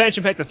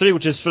expansion pack to 3,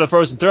 which is for the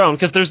Frozen Throne,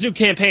 because there's new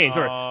campaigns.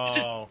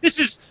 Oh. This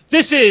is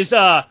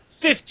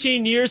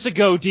 15 years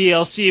ago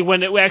DLC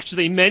when it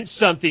actually meant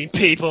something,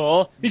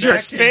 people. These are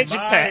expansion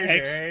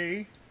packs.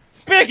 Day.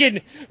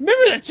 Remember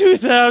the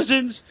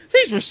 2000s?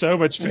 These were so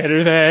much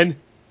better then.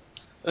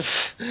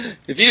 If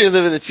you didn't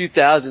live in the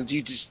 2000s,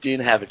 you just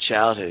didn't have a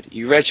childhood.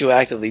 You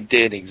retroactively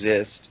didn't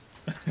exist.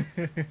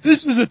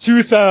 This was the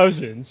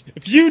 2000s.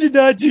 If you did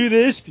not do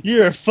this,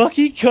 you're a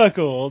fucking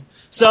cuckold.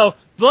 So,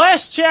 the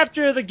last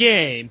chapter of the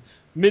game,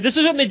 this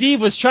is what Medivh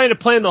was trying to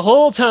plan the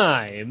whole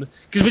time.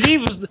 Because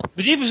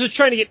Medivh was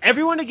trying to get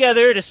everyone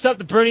together to stop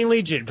the Burning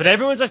Legion, but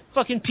everyone's a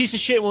fucking piece of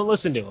shit and won't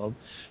listen to him.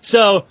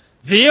 So,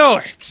 the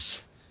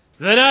orcs,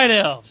 the Night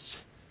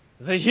Elves,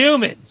 the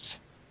humans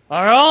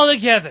are all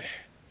together.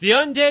 The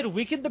undead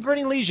weakened the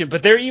Burning Legion,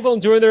 but they're evil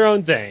and doing their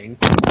own thing.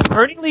 The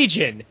Burning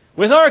Legion,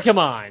 with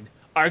Archimonde,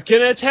 are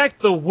gonna attack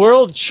the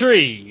World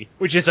Tree,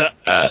 which is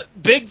a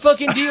big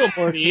fucking deal,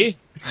 Morty.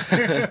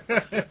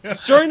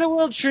 Destroying the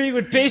World Tree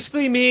would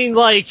basically mean,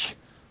 like,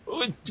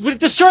 would it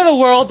destroy the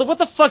world? What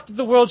the fuck did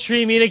the World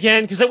Tree mean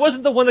again? Because that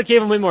wasn't the one that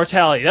gave him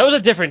immortality. That was a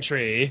different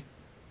tree.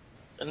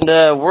 And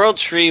the World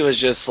Tree was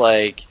just,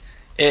 like,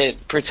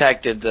 it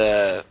protected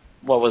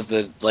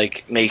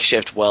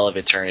makeshift Well of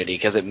Eternity,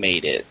 because it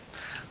made it.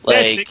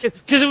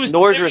 Because it was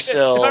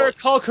Nordrassil. If I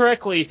recall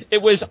correctly,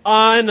 it was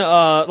on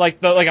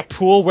a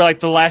pool where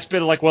the last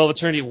bit of Well of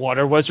Eternity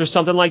water was, or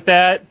something like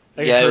that.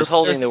 It was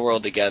holding the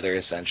world together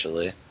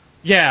essentially.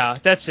 Yeah,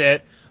 that's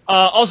it.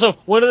 Also,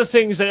 one of the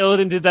things that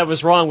Illidan did that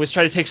was wrong was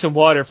try to take some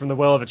water from the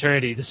Well of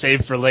Eternity to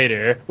save for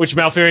later, which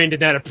Malfurion did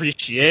not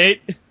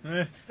appreciate.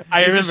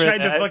 I remember He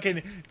tried that. to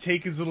fucking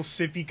take his little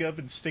sippy cup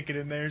and stick it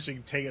in there so he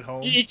can take it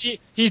home.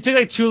 He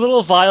took 2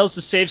 little vials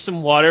to save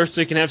some water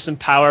so he can have some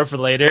power for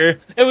later.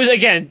 It was,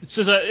 again,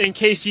 so that in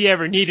case he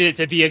ever needed it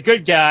to be a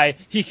good guy,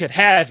 he could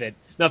have it.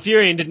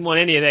 Malfurion didn't want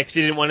any of that because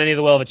he didn't want any of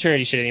the Well of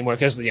Eternity shit anymore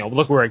because,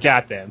 look where it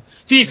got them.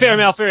 To be fair,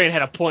 Malfurion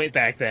had a point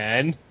back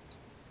then.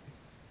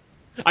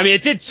 I mean,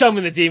 it did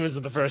summon the demons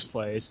in the first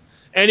place.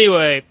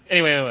 Anyway.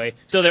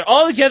 So they're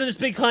all together in this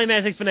big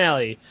climactic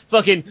finale.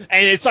 And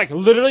it's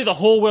literally the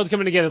whole world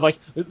coming together.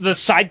 The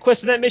side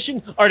quests in that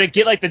mission are to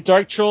get the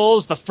Dark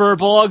Trolls, the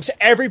Furbolgs,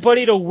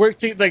 everybody to work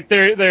to,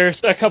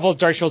 there's a couple of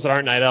Dark Trolls that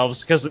aren't Night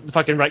Elves because of the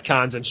fucking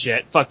retcons and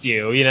shit. Fuck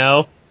you,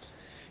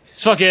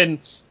 It's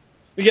fucking...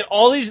 We get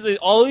all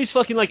these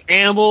fucking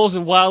animals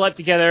and wildlife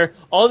together,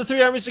 all the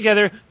 3 armies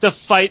together to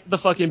fight the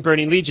fucking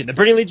Burning Legion. The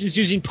Burning Legion is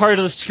using part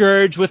of the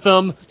Scourge with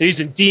them. They're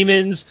using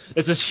demons.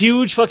 It's this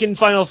huge fucking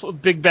final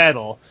big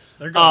battle.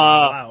 They're going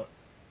all out.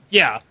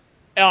 Yeah.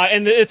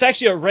 and it's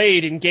actually a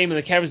raid in Game of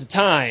the Caverns of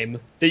Time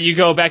that you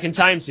go back in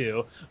time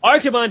to.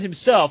 Archimonde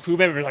himself, who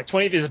remember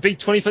is a big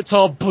 20-foot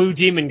tall blue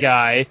demon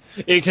guy,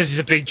 because he's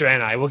a big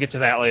Draenei. We'll get to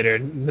that later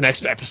in the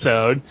next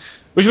episode,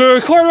 which we'll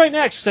record right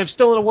next because I'm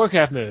still in a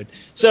Warcraft mood.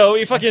 So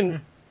he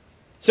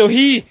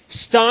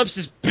stomps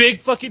his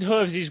big fucking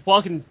hooves. He's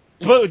walking,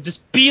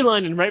 just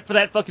beelining right for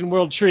that fucking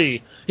world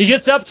tree. He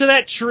gets up to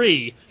that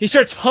tree. He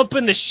starts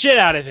humping the shit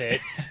out of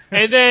it.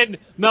 And then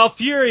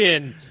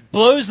Malfurion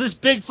blows this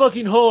big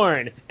fucking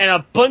horn, and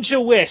a bunch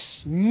of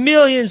wisps,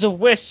 millions of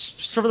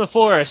wisps from the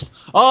forest,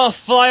 all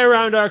fly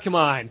around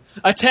Archimonde,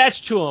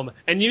 attach to him,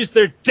 and use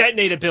their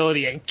detonate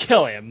ability and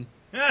kill him.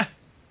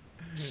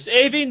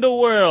 Saving the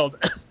world.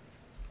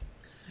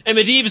 And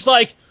Medivh's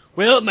like,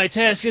 well, my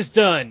task is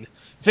done.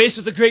 Faced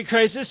with a great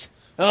crisis,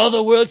 all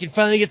the world can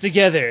finally get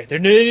together.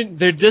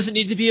 There doesn't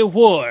need to be a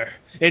war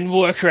in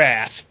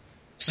Warcraft.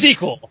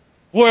 Sequel.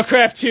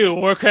 Warcraft 2,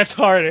 Warcraft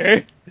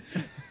Harder.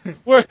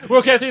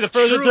 Warcraft 3, the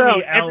further down.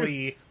 Truly,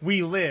 Ellie,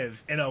 we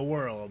live in a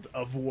world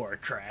of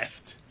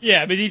Warcraft.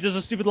 Yeah, Medivh does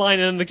a stupid line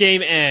and then the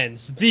game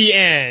ends. The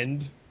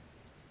end.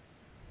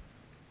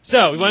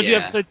 So, we want to do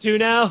episode 2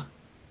 now?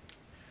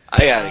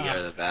 I gotta go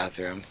to the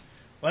bathroom.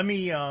 Let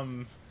me,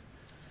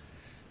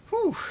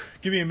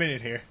 give me a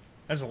minute here.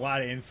 That's a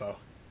lot of info.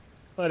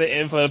 A lot of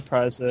info to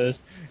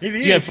process. It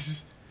Yeah.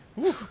 is.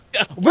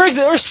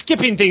 We're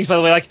skipping things, by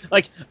the way.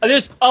 Like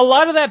there's a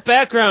lot of that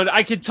background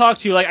I could talk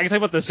to. Like I can talk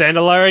about the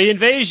Zandalari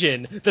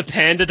invasion, the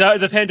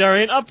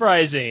Pandarian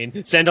uprising,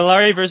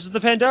 Zandalari versus the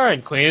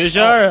Pandaren, Queen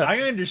Azshara. I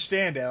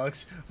understand,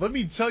 Alex. Let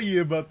me tell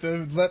you about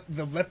the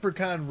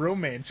Leprechaun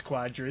romance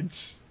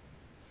quadrants.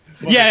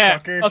 Yeah.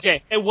 Motherfucker.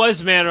 Okay, it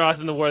was Manaroth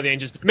in the War of the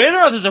Ancients.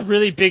 Manaroth is a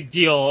really big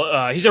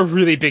deal. He's a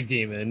really big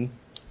demon.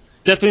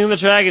 Deathwing and the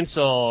Dragon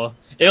Soul,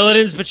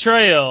 Illidan's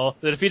betrayal,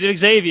 the defeat of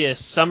Xavius,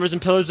 Summers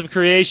and Pillars of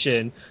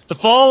Creation, the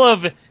fall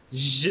of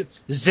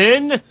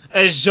Zin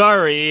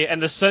Azshari,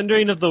 and the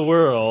sundering of the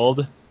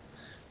world,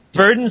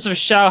 burdens of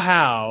Shao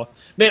Hao.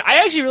 Man,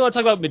 I actually really want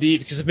to talk about Medivh,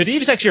 because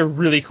Medivh is actually a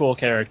really cool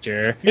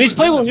character. And he's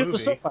playable in the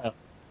story file.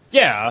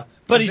 Yeah,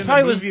 but he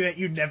probably was... movie that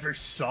you never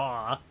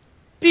saw.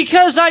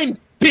 Because I'm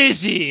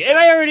busy, and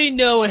I already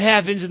know what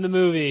happens in the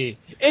movie.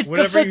 It's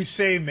Whatever you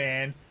say,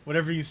 man.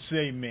 Whatever you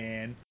say,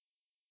 man.